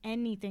other about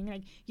anything.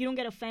 Like you don't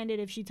get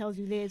offended if she tells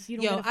you this. You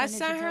don't get offended if she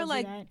tells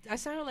you that. I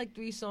sent her like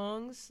 3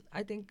 songs,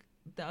 I think,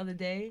 the other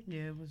day.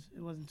 Yeah,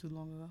 it wasn't too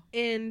long ago.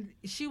 And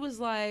she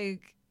was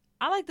like,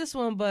 I like this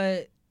one,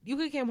 but you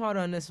could came hard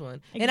on this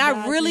one. Exactly. And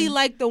I really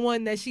liked the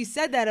one that she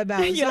said that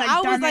about. So like,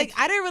 I was like,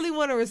 I didn't really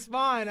want to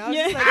respond. I was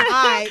just like, all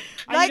right.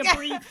 I need to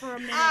breathe for a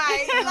minute.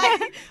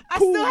 I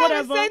still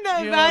haven't said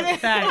nothing about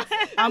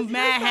it. I'm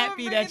mad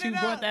happy that you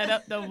brought that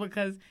up, though,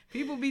 because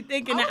people be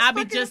thinking that I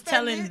be just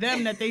telling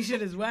them that they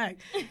shit is whack.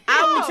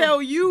 I will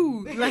tell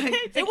you. Like,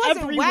 it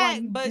wasn't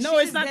whack, but no,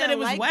 it's not that it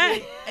was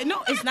whack.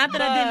 No, it's not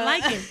that I didn't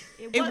like it.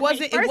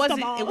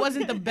 It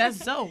wasn't the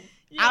best Zoe.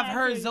 I've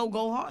heard Zoe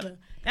go harder.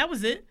 That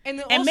was it.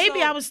 And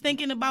maybe I was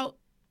thinking about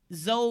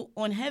Zoe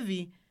on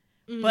Heavy,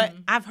 but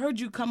I've heard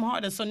you come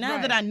harder. So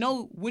now that I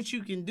know what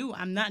you can do,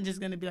 I'm not just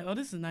going to be like, oh,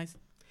 this is nice.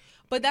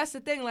 But that's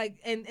the thing, like,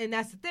 and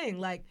that's the thing.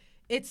 Like,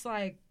 it's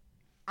like,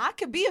 I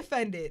could be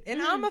offended,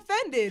 and I'm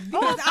offended.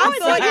 Because I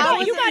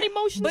thought you got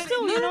emotions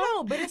too,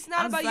 No, but it's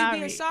not about you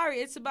being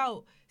sorry. It's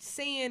about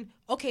saying,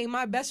 okay,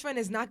 my best friend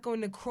is not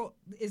going to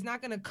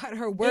cut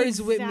her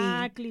words with me.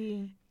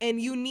 Exactly.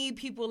 And you need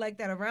people like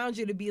that around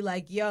you to be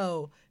like,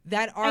 yo,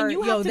 that art, and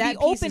you have to be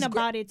open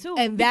about it too.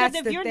 And because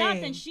that's if you're not,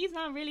 then she's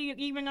not really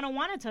even gonna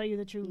want to tell you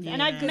the truth. Yeah.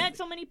 And I've met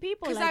so many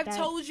people like that. Because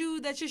I've told you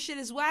that your shit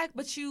is whack,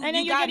 but you and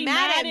then got you're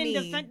mad at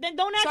me. Then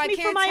don't ask me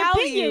for my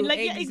opinion. Like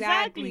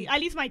exactly. At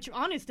least my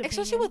honest opinion.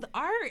 Especially with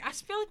art, I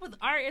feel like with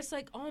art, it's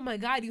like, oh my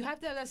god, you have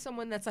to have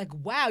someone that's like,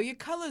 wow, your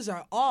colors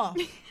are off,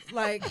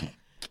 like.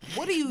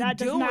 What are you doing? That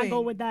does not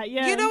go with that,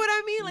 yeah. You know what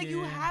I mean? Like,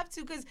 you have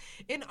to, because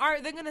in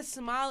art, they're going to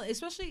smile,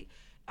 especially,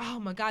 oh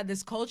my God,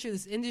 this culture,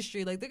 this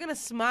industry, like, they're going to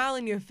smile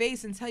in your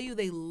face and tell you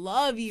they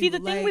love you. See, the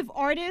thing with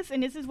artists,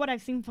 and this is what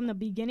I've seen from the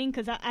beginning,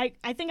 because I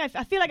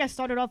feel like I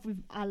started off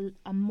with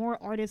a more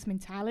artist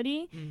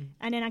mentality,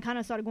 and then I kind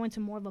of started going to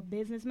more of a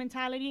business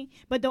mentality.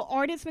 But the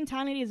artist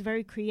mentality is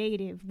very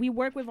creative. We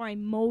work with our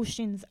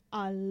emotions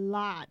a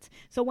lot.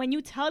 So when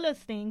you tell us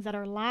things that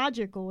are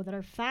logical, that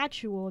are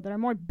factual, that are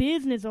more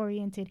business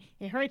oriented,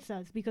 it hurts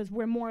us because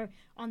we're more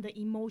on the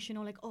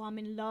emotional, like, oh, I'm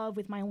in love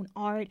with my own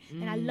art,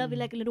 and I love it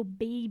like a little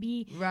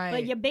baby. Right.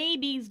 But your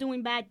baby's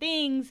doing bad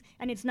things,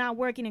 and it's not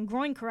working and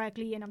growing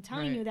correctly, and I'm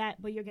telling you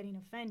that, but you're getting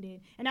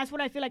offended. And that's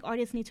what I feel like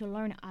artists need to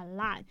learn a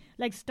lot.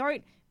 Like,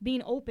 start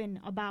being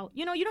open about,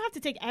 you don't have to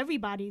take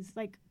everybody's,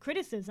 like,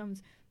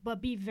 criticisms, but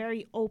be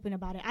very open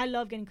about it. I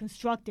love getting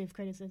constructive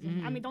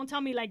criticism. I mean, don't tell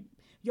me, like,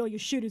 yo, your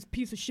shit is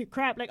piece of shit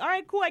crap. Like, all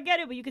right, cool, I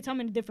get it, but you can tell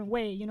me in a different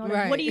way. You know,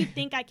 like, what do you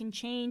think I can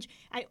change?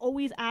 I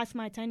always ask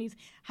my attendees,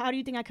 how do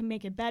you think I can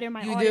make it better?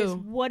 My artists,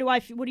 what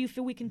do you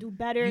feel we can do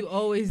better? You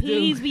always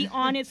Please be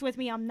honest with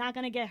me. I'm not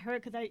going to get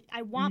hurt because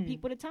I want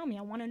people to tell me.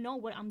 I want to know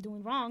what I'm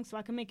doing wrong so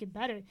I can make it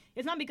better.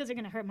 It's not because they're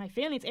going to hurt my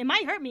feelings. It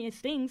might hurt me. It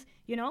stings,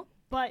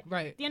 But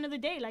at the end of the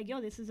day, like, yo,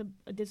 this is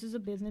a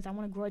business. I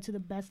want to grow it to the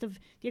best of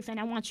the extent.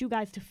 I want you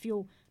guys to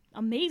feel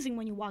amazing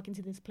when you walk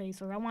into this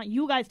place, or I want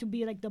you guys to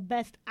be like the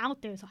best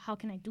out there. So how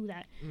can I do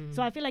that?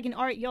 So I feel like in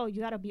art, you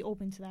gotta be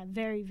open to that.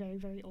 Very, very,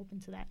 very open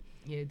to that.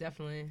 Yeah,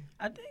 definitely.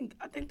 I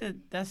think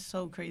that's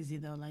so crazy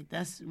though. Like,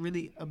 that's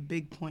really a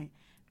big point,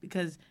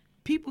 because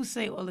people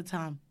say all the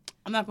time,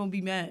 I'm not gonna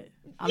be mad.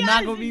 I'm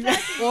not gonna be mad.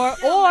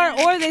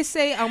 Or they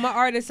say, I'm an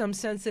artist, I'm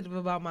sensitive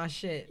about my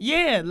shit.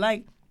 Yeah,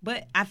 like,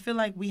 but I feel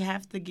like we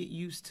have to get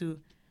used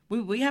to,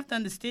 we have to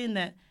understand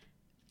that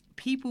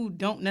people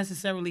don't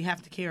necessarily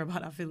have to care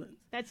about our feelings.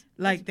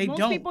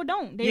 Most people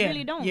don't. They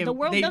really don't. The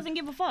world doesn't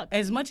give a fuck.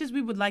 As much as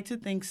we would like to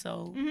think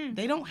so,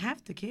 they don't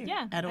have to care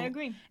at all. I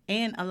agree.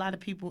 And a lot of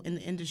people in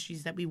the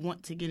industries that we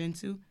want to get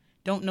into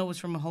don't know it's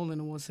from a hole in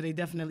the wall, so they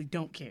definitely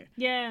don't care.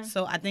 Yeah.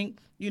 So I think,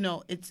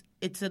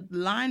 it's a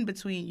line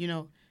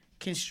between,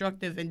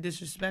 constructive and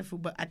disrespectful,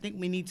 but I think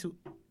we need to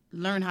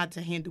learn how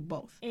to handle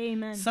both.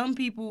 Amen. Some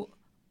people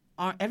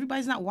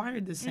everybody's not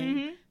wired the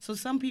same. So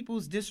some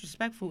people's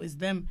disrespectful is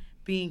them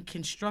being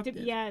constructive.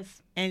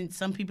 Yes. And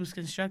some people's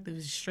constructive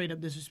is straight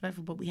up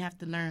disrespectful, but we have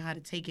to learn how to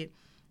take it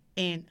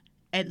and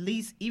at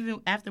least,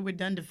 even after we're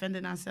done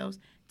defending ourselves,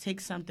 take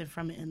something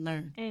from it and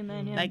learn.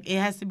 Amen. Yeah. Like, it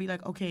has to be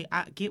like, okay,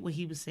 I get what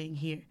he was saying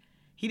here.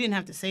 He didn't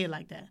have to say it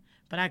like that,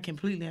 but I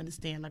completely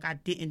understand. Like, I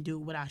didn't do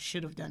what I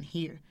should have done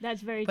here.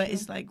 That's very true. But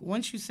it's like,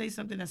 once you say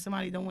something that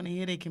somebody don't want to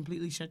hear, they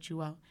completely shut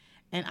you out.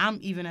 And I'm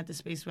even at the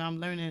space where I'm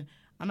learning,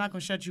 I'm not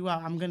going to shut you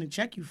out. I'm going to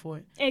check you for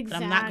it. Exactly.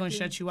 But I'm not going to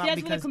shut you out because I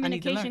need to learn. That's where the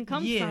communication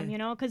comes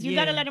from, because you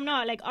got to let them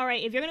know, like, all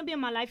right, if you're going to be in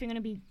my life, you're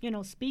going to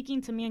be,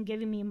 speaking to me and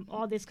giving me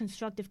all this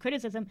constructive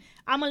criticism,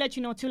 I'm going to let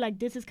you know, too, like,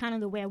 this is kind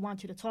of the way I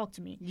want you to talk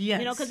to me. Yes.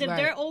 Because if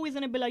they're always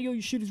going to be like, yo,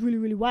 your shit is really,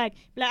 really whack,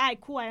 be like, all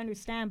right, cool, I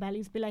understand, but at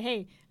least be like,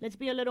 hey, let's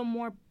be a little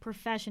more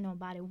professional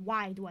about it.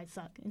 Why do I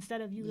suck?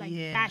 Instead of you, like,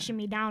 bashing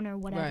me down or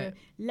whatever.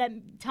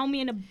 Tell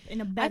me in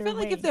a better way. I feel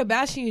like if they're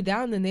bashing you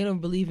down, then they don't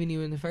believe in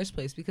you in the first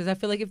place, because I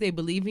feel like if they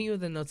believe in you,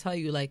 then they'll tell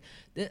you, like,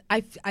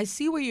 I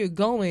see where you're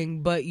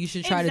going, but you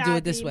should try to do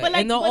it this way.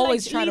 And they'll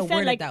always try to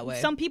word it that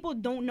way. Some people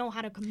don't know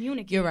how to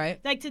communicate. You're right.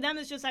 Like, to them,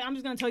 it's just like, I'm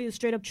just going to tell you the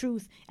straight up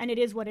truth, and it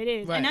is what it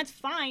is. Right. And that's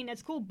fine.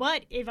 That's cool.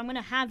 But if I'm going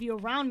to have you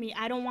around me,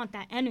 I don't want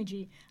that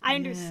energy. I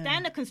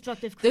understand the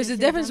constructive criticism. There's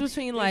a difference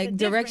between, like,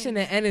 direction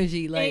and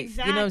energy. Like, you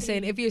know what I'm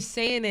saying? If you're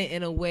saying it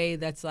in a way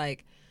that's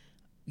like,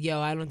 yo,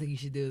 I don't think you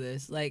should do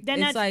this. Like,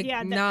 then it's like,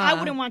 nah. I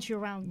wouldn't want you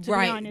around, to be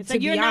honest.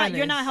 Like, you're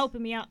not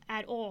helping me out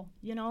at all,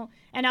 you know?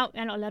 And I'll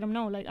let them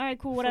know, like, all right,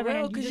 cool,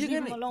 whatever. Because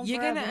you're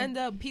gonna end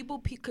up,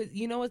 because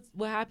you know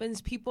what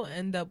happens? People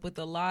end up with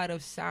a lot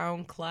of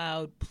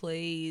SoundCloud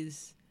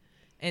plays.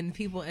 And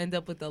people end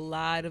up with a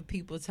lot of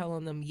people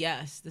telling them,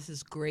 yes, this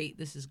is great.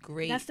 This is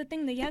great. That's the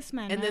thing, the yes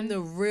man. And then the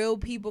real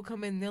people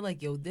come in and they're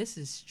like, yo, this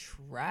is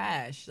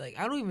trash. Like,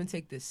 I don't even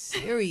take this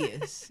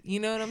serious. You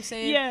know what I'm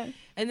saying? Yeah.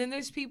 And then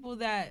there's people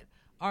that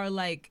are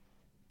like,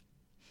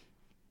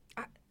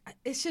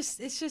 it's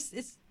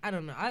I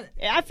don't know.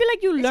 I feel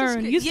like you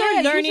learn. You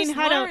start learning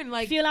how to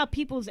like, feel out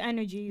people's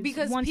energies.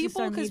 Because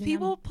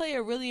people play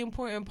a really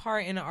important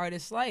part in an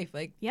artist's life.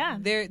 Like, yeah.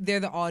 They're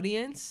the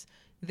audience.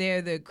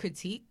 They're the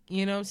critique,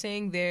 you know what I'm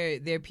saying?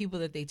 They're people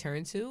that they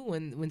turn to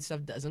when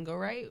stuff doesn't go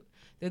right.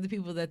 They're the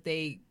people that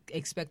they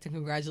expect to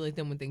congratulate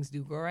them when things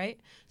do go right.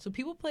 So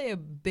people play a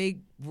big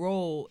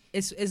role.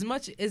 It's as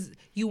much as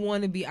you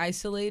want to be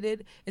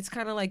isolated, it's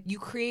kind of like you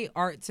create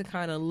art to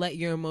kind of let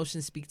your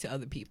emotions speak to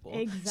other people.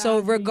 Exactly. So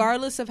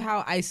regardless of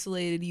how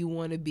isolated you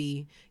want to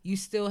be, you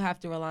still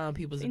have to rely on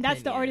people's opinion.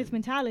 That's the artist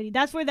mentality.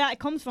 That's where that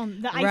comes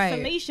from. The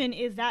isolation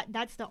is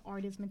that's the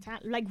artist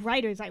mentality. Like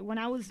writers, like when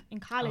I was in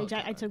college,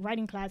 I took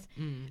writing class.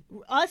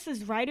 Us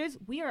as writers,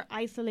 we are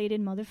isolated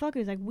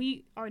motherfuckers. Like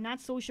we are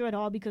not social at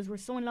all because we're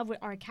so in love with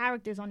our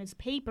characters on this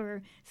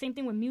paper. Same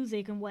thing with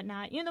music and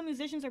whatnot. You know,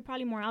 musicians are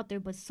probably more out there,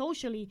 but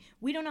socially,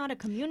 we don't know how to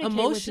communicate.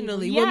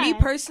 Emotionally, well, me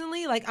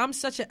personally, like I'm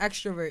such an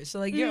extrovert, so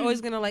like you're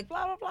always gonna like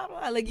blah blah blah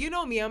blah. Like you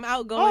know me, I'm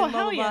outgoing,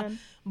 blah blah blah.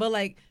 But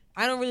like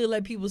I don't really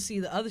let people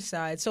see the other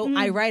side, so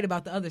I write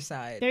about the other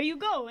side. There you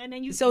go, and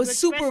then you. So it's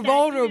super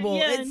vulnerable.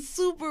 It's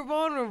super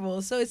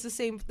vulnerable. So it's the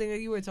same thing that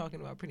you were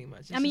talking about, pretty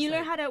much. It's I mean, you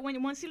learn how to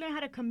once you learn how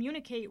to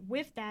communicate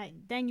with that,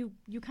 then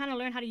you kind of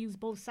learn how to use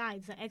both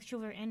sides, the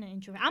extrovert and the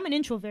introvert. I'm an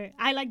introvert.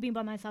 I like being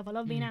by myself. I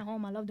love being at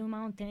home. I love doing my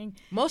own thing.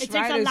 Most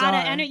writers takes a lot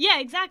of energy. Yeah,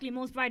 exactly.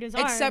 Most writers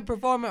are. Except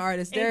performing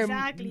artists.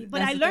 Exactly.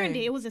 But I learned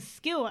it. It was a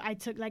skill I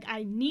took. Like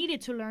I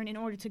needed to learn in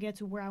order to get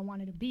to where I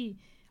wanted to be.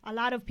 A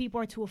lot of people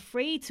are too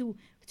afraid to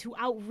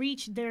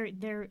outreach their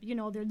their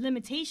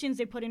limitations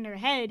they put in their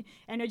head,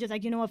 and they're just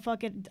like, you know what,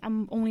 fuck it,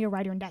 I'm only a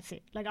writer and that's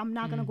it. Like I'm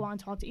not gonna go out and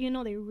talk to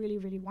they really,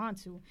 really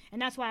want to.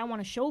 And that's why I want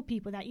to show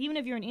people that even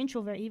if you're an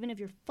introvert, even if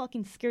you're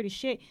fucking scared as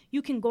shit,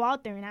 you can go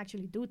out there and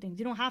actually do things.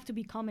 You don't have to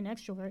become an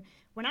extrovert.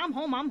 When I'm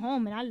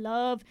home, and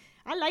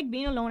I like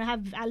being alone.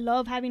 I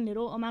love having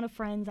little amount of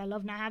friends. I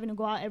love not having to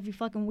go out every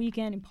fucking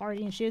weekend and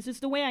party and shit. It's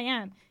just the way I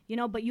am,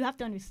 but you have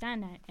to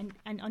understand that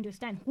and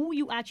understand who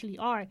you actually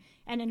are,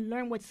 and then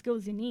learn what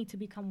skills you need to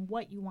become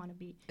what you want to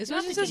be.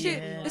 Especially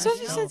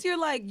since you're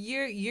like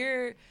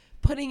you're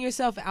putting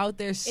yourself out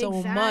there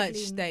so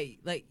much that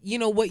like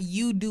what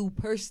you do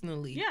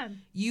personally. Yeah,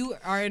 you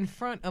are in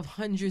front of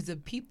hundreds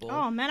of people.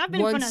 Oh man, I've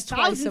been in front of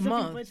thousands of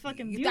people. It's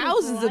fucking beautiful.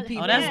 Thousands of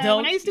people. Oh, that's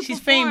dope.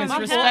 She's famous.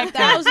 Respect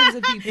thousands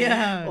of people.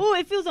 Yeah. Oh,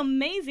 it feels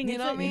amazing. You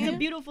know what I mean? It's a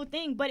beautiful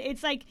thing, but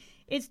it's like.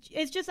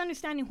 It's just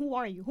understanding who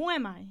are you? Who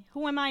am I?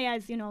 Who am I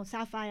as,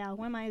 Sapphire?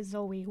 Who am I as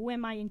Zoe? Who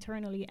am I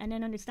internally? And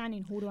then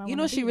understanding who do I want to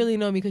be. She really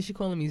know me because she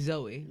calling me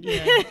Zoe.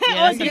 Yeah.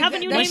 Oh, so you have a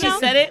new name now?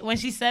 When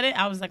she said it,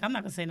 I was like, I'm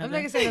not going to say nothing.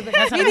 I'm not going to say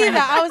nothing. Me neither.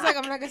 I was like,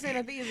 I'm not going to say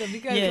nothing either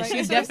because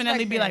she'd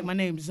definitely be like, my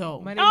name's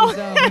Zoe. My name is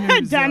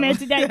Zoe. Damn it,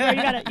 today, girl,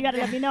 you gotta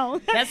let me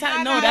know. That's how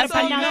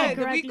you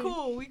know.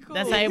 We cool.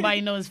 That's how everybody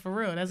knows it's for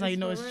real. That's how you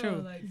know it's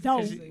true.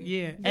 Zoe.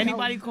 Yeah.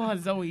 Anybody call her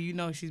Zoe,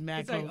 she's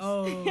mad close.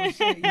 Oh,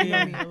 shit. You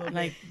know me a little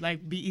bit.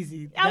 Like, be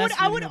easy.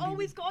 I would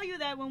always call you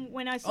that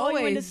when I saw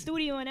you in the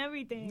studio and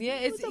everything. Yeah,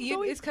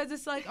 it's because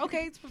it's like,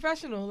 okay, it's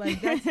professional.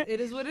 Like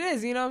it is what it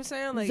is. You know what I'm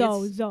saying? Like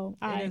Zoe. All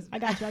right, I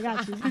got you.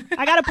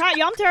 I got a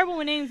yo, I'm terrible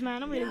with names,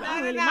 man. I'm really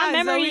my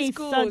memory Zoe's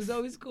cool. sucks.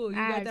 Zoe's cool. You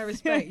got that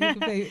respect. You can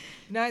pay.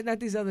 Not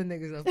these other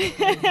niggas up.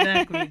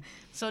 Exactly.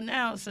 So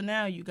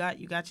now you got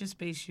your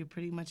space. You're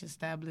pretty much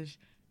established.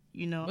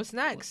 What's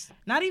next?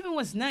 Not even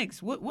what's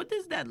next. What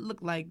does that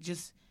look like?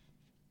 Just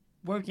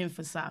working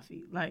for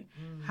Safi, like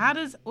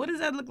what does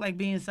that look like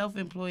being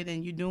self-employed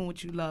and you're doing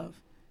what you love?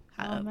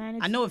 Oh man,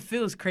 I know it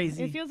feels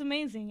crazy. It feels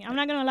amazing. I'm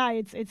not gonna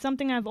lie, it's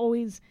something I've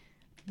always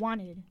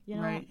wanted.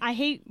 Right.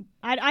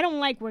 I don't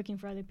like working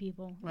for other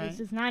people. Right. It's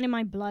just not in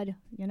my blood.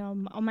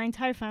 My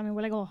entire family,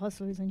 we're like all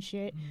hustlers and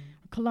shit,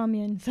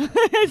 Colombians,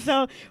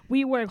 so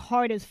we work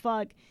hard as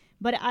fuck.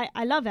 But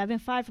I love it. I've been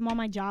fired from all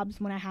my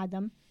jobs when I had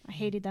them. I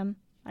hated them.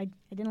 I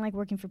didn't like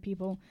working for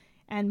people.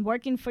 And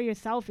working for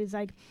yourself is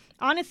like,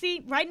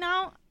 honestly, right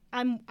now,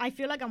 I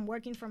feel like I'm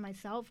working for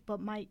myself, but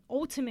my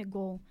ultimate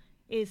goal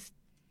is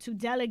to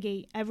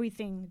delegate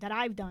everything that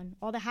I've done,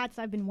 all the hats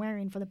I've been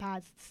wearing for the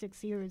past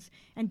 6 years,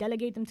 and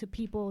delegate them to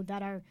people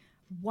that are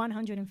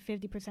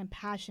 150%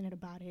 passionate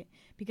about it.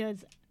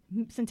 Because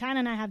Santana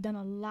and I have done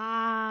a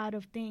lot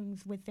of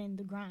things within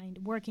the grind,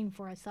 working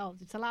for ourselves.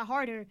 It's a lot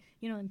harder,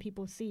 than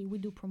people see. We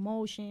do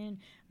promotion,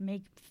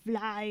 make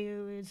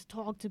flyers,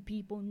 talk to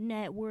people,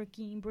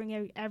 networking,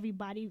 bring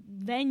everybody,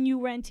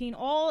 venue renting,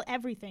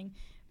 everything.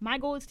 My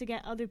goal is to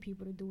get other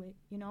people to do it,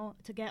 you know,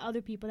 to get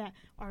other people that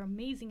are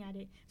amazing at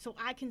it, so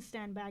I can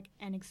stand back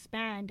and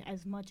expand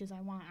as much as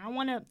I want. I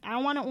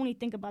don't want to only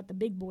think about the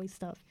big boy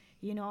stuff.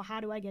 You know,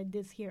 how do I get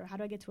this here? How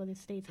do I get to other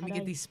states? Let me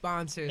get these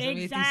sponsors.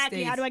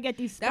 Exactly. How do I get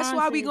these sponsors? That's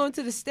why we go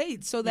into the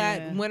States, so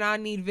that when I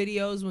need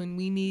videos, when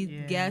we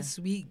need guests,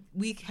 we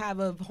have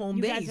a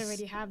home base. You guys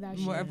already have that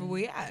wherever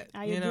we at.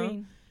 I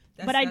agree.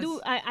 But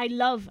I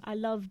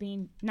love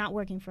being not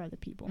working for other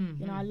people.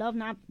 You know, I love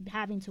not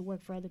having to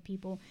work for other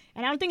people.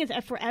 And I don't think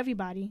it's for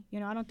everybody.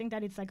 You know, I don't think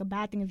that it's like a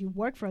bad thing if you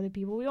work for other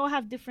people. We all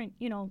have different,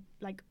 you know,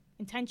 like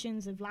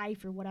intentions of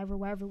life or whatever,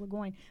 wherever we're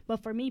going.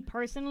 But for me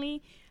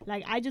personally,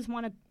 like I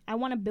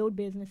want to build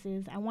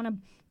businesses. I want to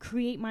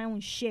create my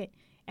own shit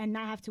and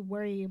not have to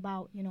worry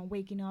about, you know,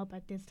 waking up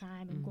at this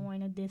time and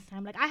going at this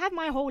time. Like I have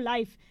my whole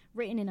life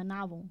written in a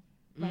novel.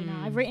 Right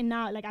now, I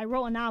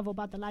wrote a novel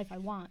about the life I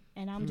want,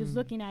 and I'm just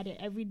looking at it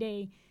every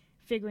day,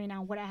 figuring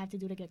out what I have to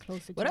do to get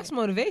closer to it. Well, that's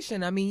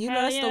motivation. I mean, you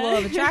know, that's the law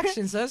of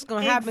attraction, so it's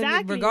going to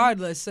happen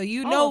regardless. So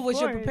you know what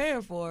you're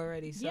preparing for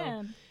already.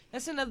 So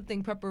that's another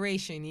thing,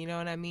 preparation, you know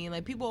what I mean?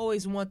 Like, people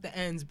always want the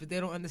ends, but they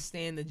don't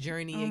understand the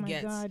journey it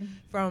gets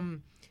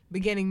from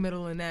beginning,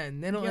 middle, and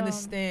end. They don't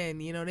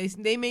understand, you know.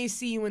 They may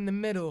see you in the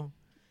middle.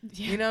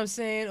 You know what I'm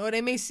saying? Or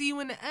they may see you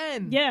in the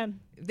end. Yeah.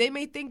 They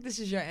may think this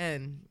is your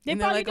end.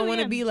 And they're like, I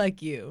want to be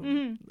like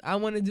you. I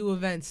want to do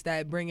events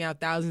that bring out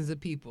thousands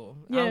of people.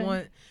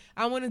 Yeah.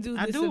 I want to do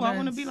this. I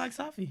want to be like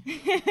Safi.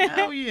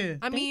 Hell yeah.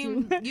 I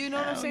mean, you know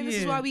what I'm saying? This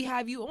is why we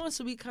have you on,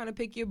 so we kind of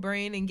pick your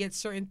brain and get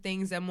certain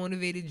things that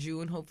motivated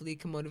you, and hopefully it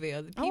can motivate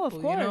other people. Of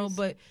course. You know,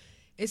 but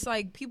it's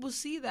like people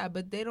see that,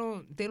 but they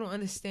don't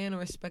understand or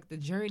respect the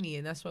journey,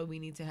 and that's why we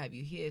need to have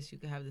you here, so you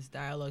can have this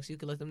dialogue, so you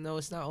can let them know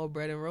it's not all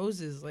bread and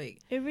roses. Like,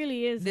 it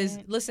really is.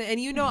 Listen, and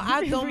you know,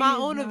 I throw my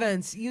own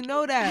events. You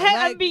know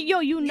that. Like,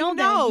 you know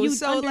that. You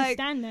so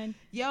understand that.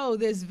 Yo,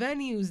 there's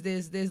venues,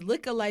 there's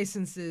liquor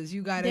licenses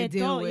you gotta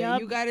deal with.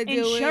 Yep. You gotta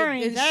deal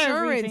with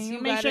insurance.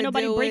 You make sure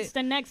nobody breaks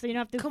the neck, so you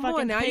don't have to. Come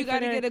on now, you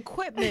gotta get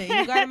equipment.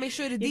 You gotta make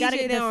sure the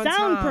DJ there on time.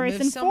 Sound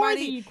person for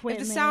the If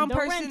equipment. the sound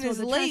person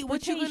is late,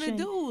 what you gonna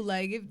do?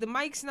 Like, if the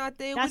mic's not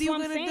there, what are you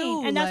gonna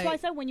do? And that's why I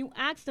said, when you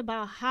asked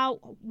about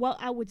what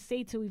I would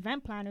say to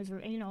event planners or,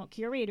 you know,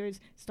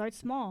 curators, start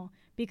small,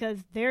 because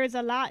there's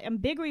a lot, and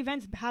bigger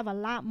events have a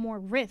lot more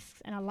risks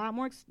and a lot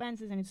more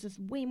expenses, and it's just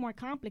way more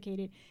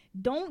complicated.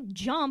 Don't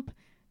jump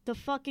the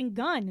fucking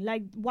gun.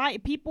 Like, why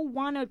people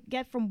want to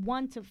get from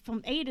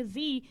A to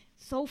Z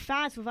so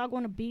fast without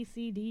going to B,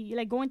 C, D,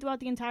 like going throughout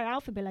the entire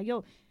alphabet. Like,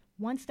 yo,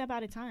 one step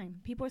at a time.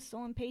 People are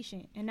so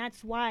impatient, and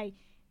that's why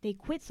they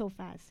quit so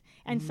fast.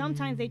 And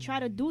sometimes they try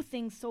to do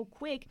things so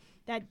quick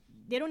that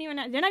they're not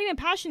even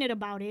passionate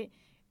about it,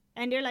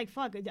 and they're like,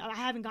 fuck, I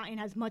haven't gotten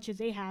as much as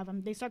they have.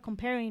 They start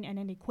comparing, and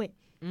then they quit.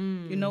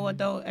 You know what,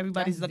 though?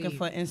 Everybody's looking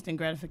for instant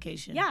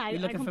gratification. Yeah, we're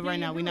looking for right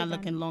now. We're not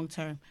looking long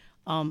term.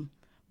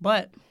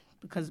 But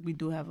because we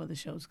do have other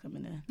shows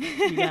coming in.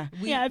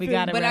 We got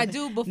it. But I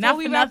do, before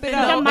we wrap it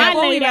up,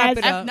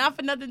 not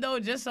for nothing, though,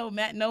 just so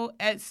Matt know,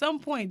 at some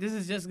point, this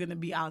is just going to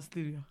be our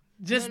studio.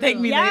 Just thank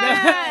me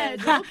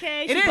later.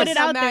 Okay. She put it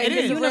out there. It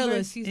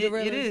is. He's the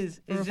realist. It is.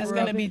 It's just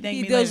going to be thank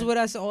me later. He deals with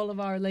us all of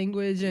our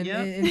language and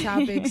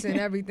topics and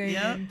everything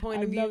and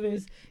point of view.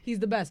 He's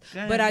the best.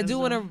 But I do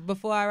want to,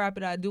 before I wrap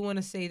it up, I do want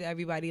to say to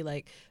everybody,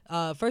 like,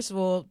 first of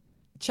all,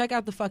 check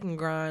out the fucking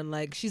grind.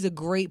 Like, she's a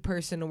great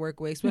person to work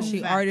with,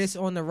 especially artists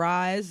on the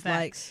rise.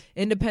 Like,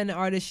 independent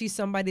artists. She's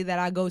somebody that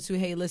I go to,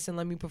 hey, listen,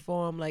 let me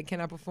perform. Like,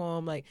 can I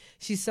perform? Like,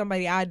 she's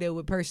somebody I deal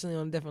with personally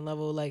on a different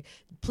level. Like,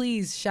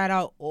 please shout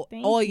out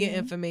all your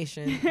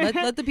information.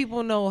 let the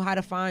people know how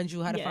to find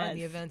you, how to find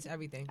the events,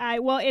 everything. All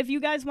right. Well, if you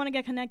guys want to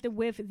get connected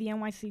with the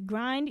NYC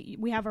Grind,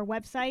 we have our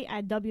website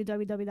at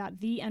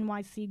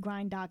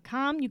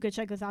www.thenycgrind.com. You could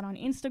check us out on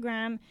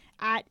Instagram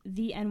at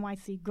the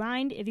NYC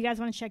Grind. If you guys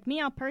want to check me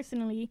out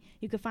personally,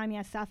 you can find me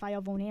at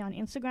Safiel Vonay on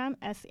Instagram,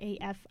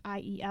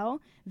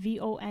 SAFIEL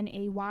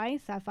VONAY,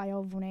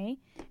 Safiel Vonay.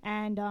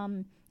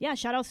 And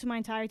shout outs to my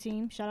entire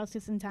team. Shout outs to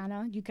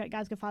Santana. You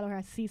guys can follow her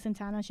at C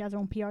Santana. She has her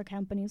own PR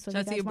company. So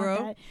shout out to you,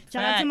 bro.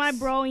 Shout out to my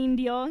bro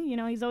Indio. You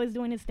know, he's always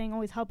doing his thing,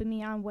 always helping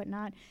me out and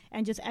whatnot.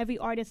 And just every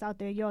artist out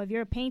there, yo, if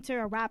you're a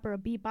painter, a rapper, a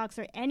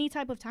beatboxer, any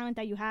type of talent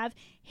that you have,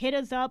 hit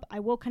us up. I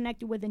will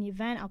connect you with an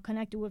event. I'll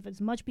connect you with as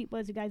much people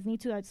as you guys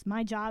need to. That's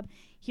my job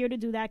here to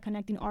do that,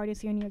 connecting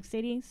artists here in New York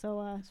City.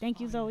 So thank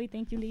you, Zoe.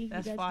 Thank you, Lee.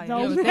 That's fine.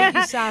 Thank you,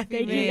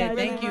 Safi.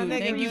 Thank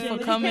you for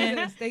coming.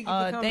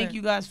 Thank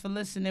you guys for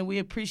listening. We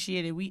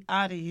appreciate it. We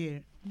out of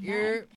here.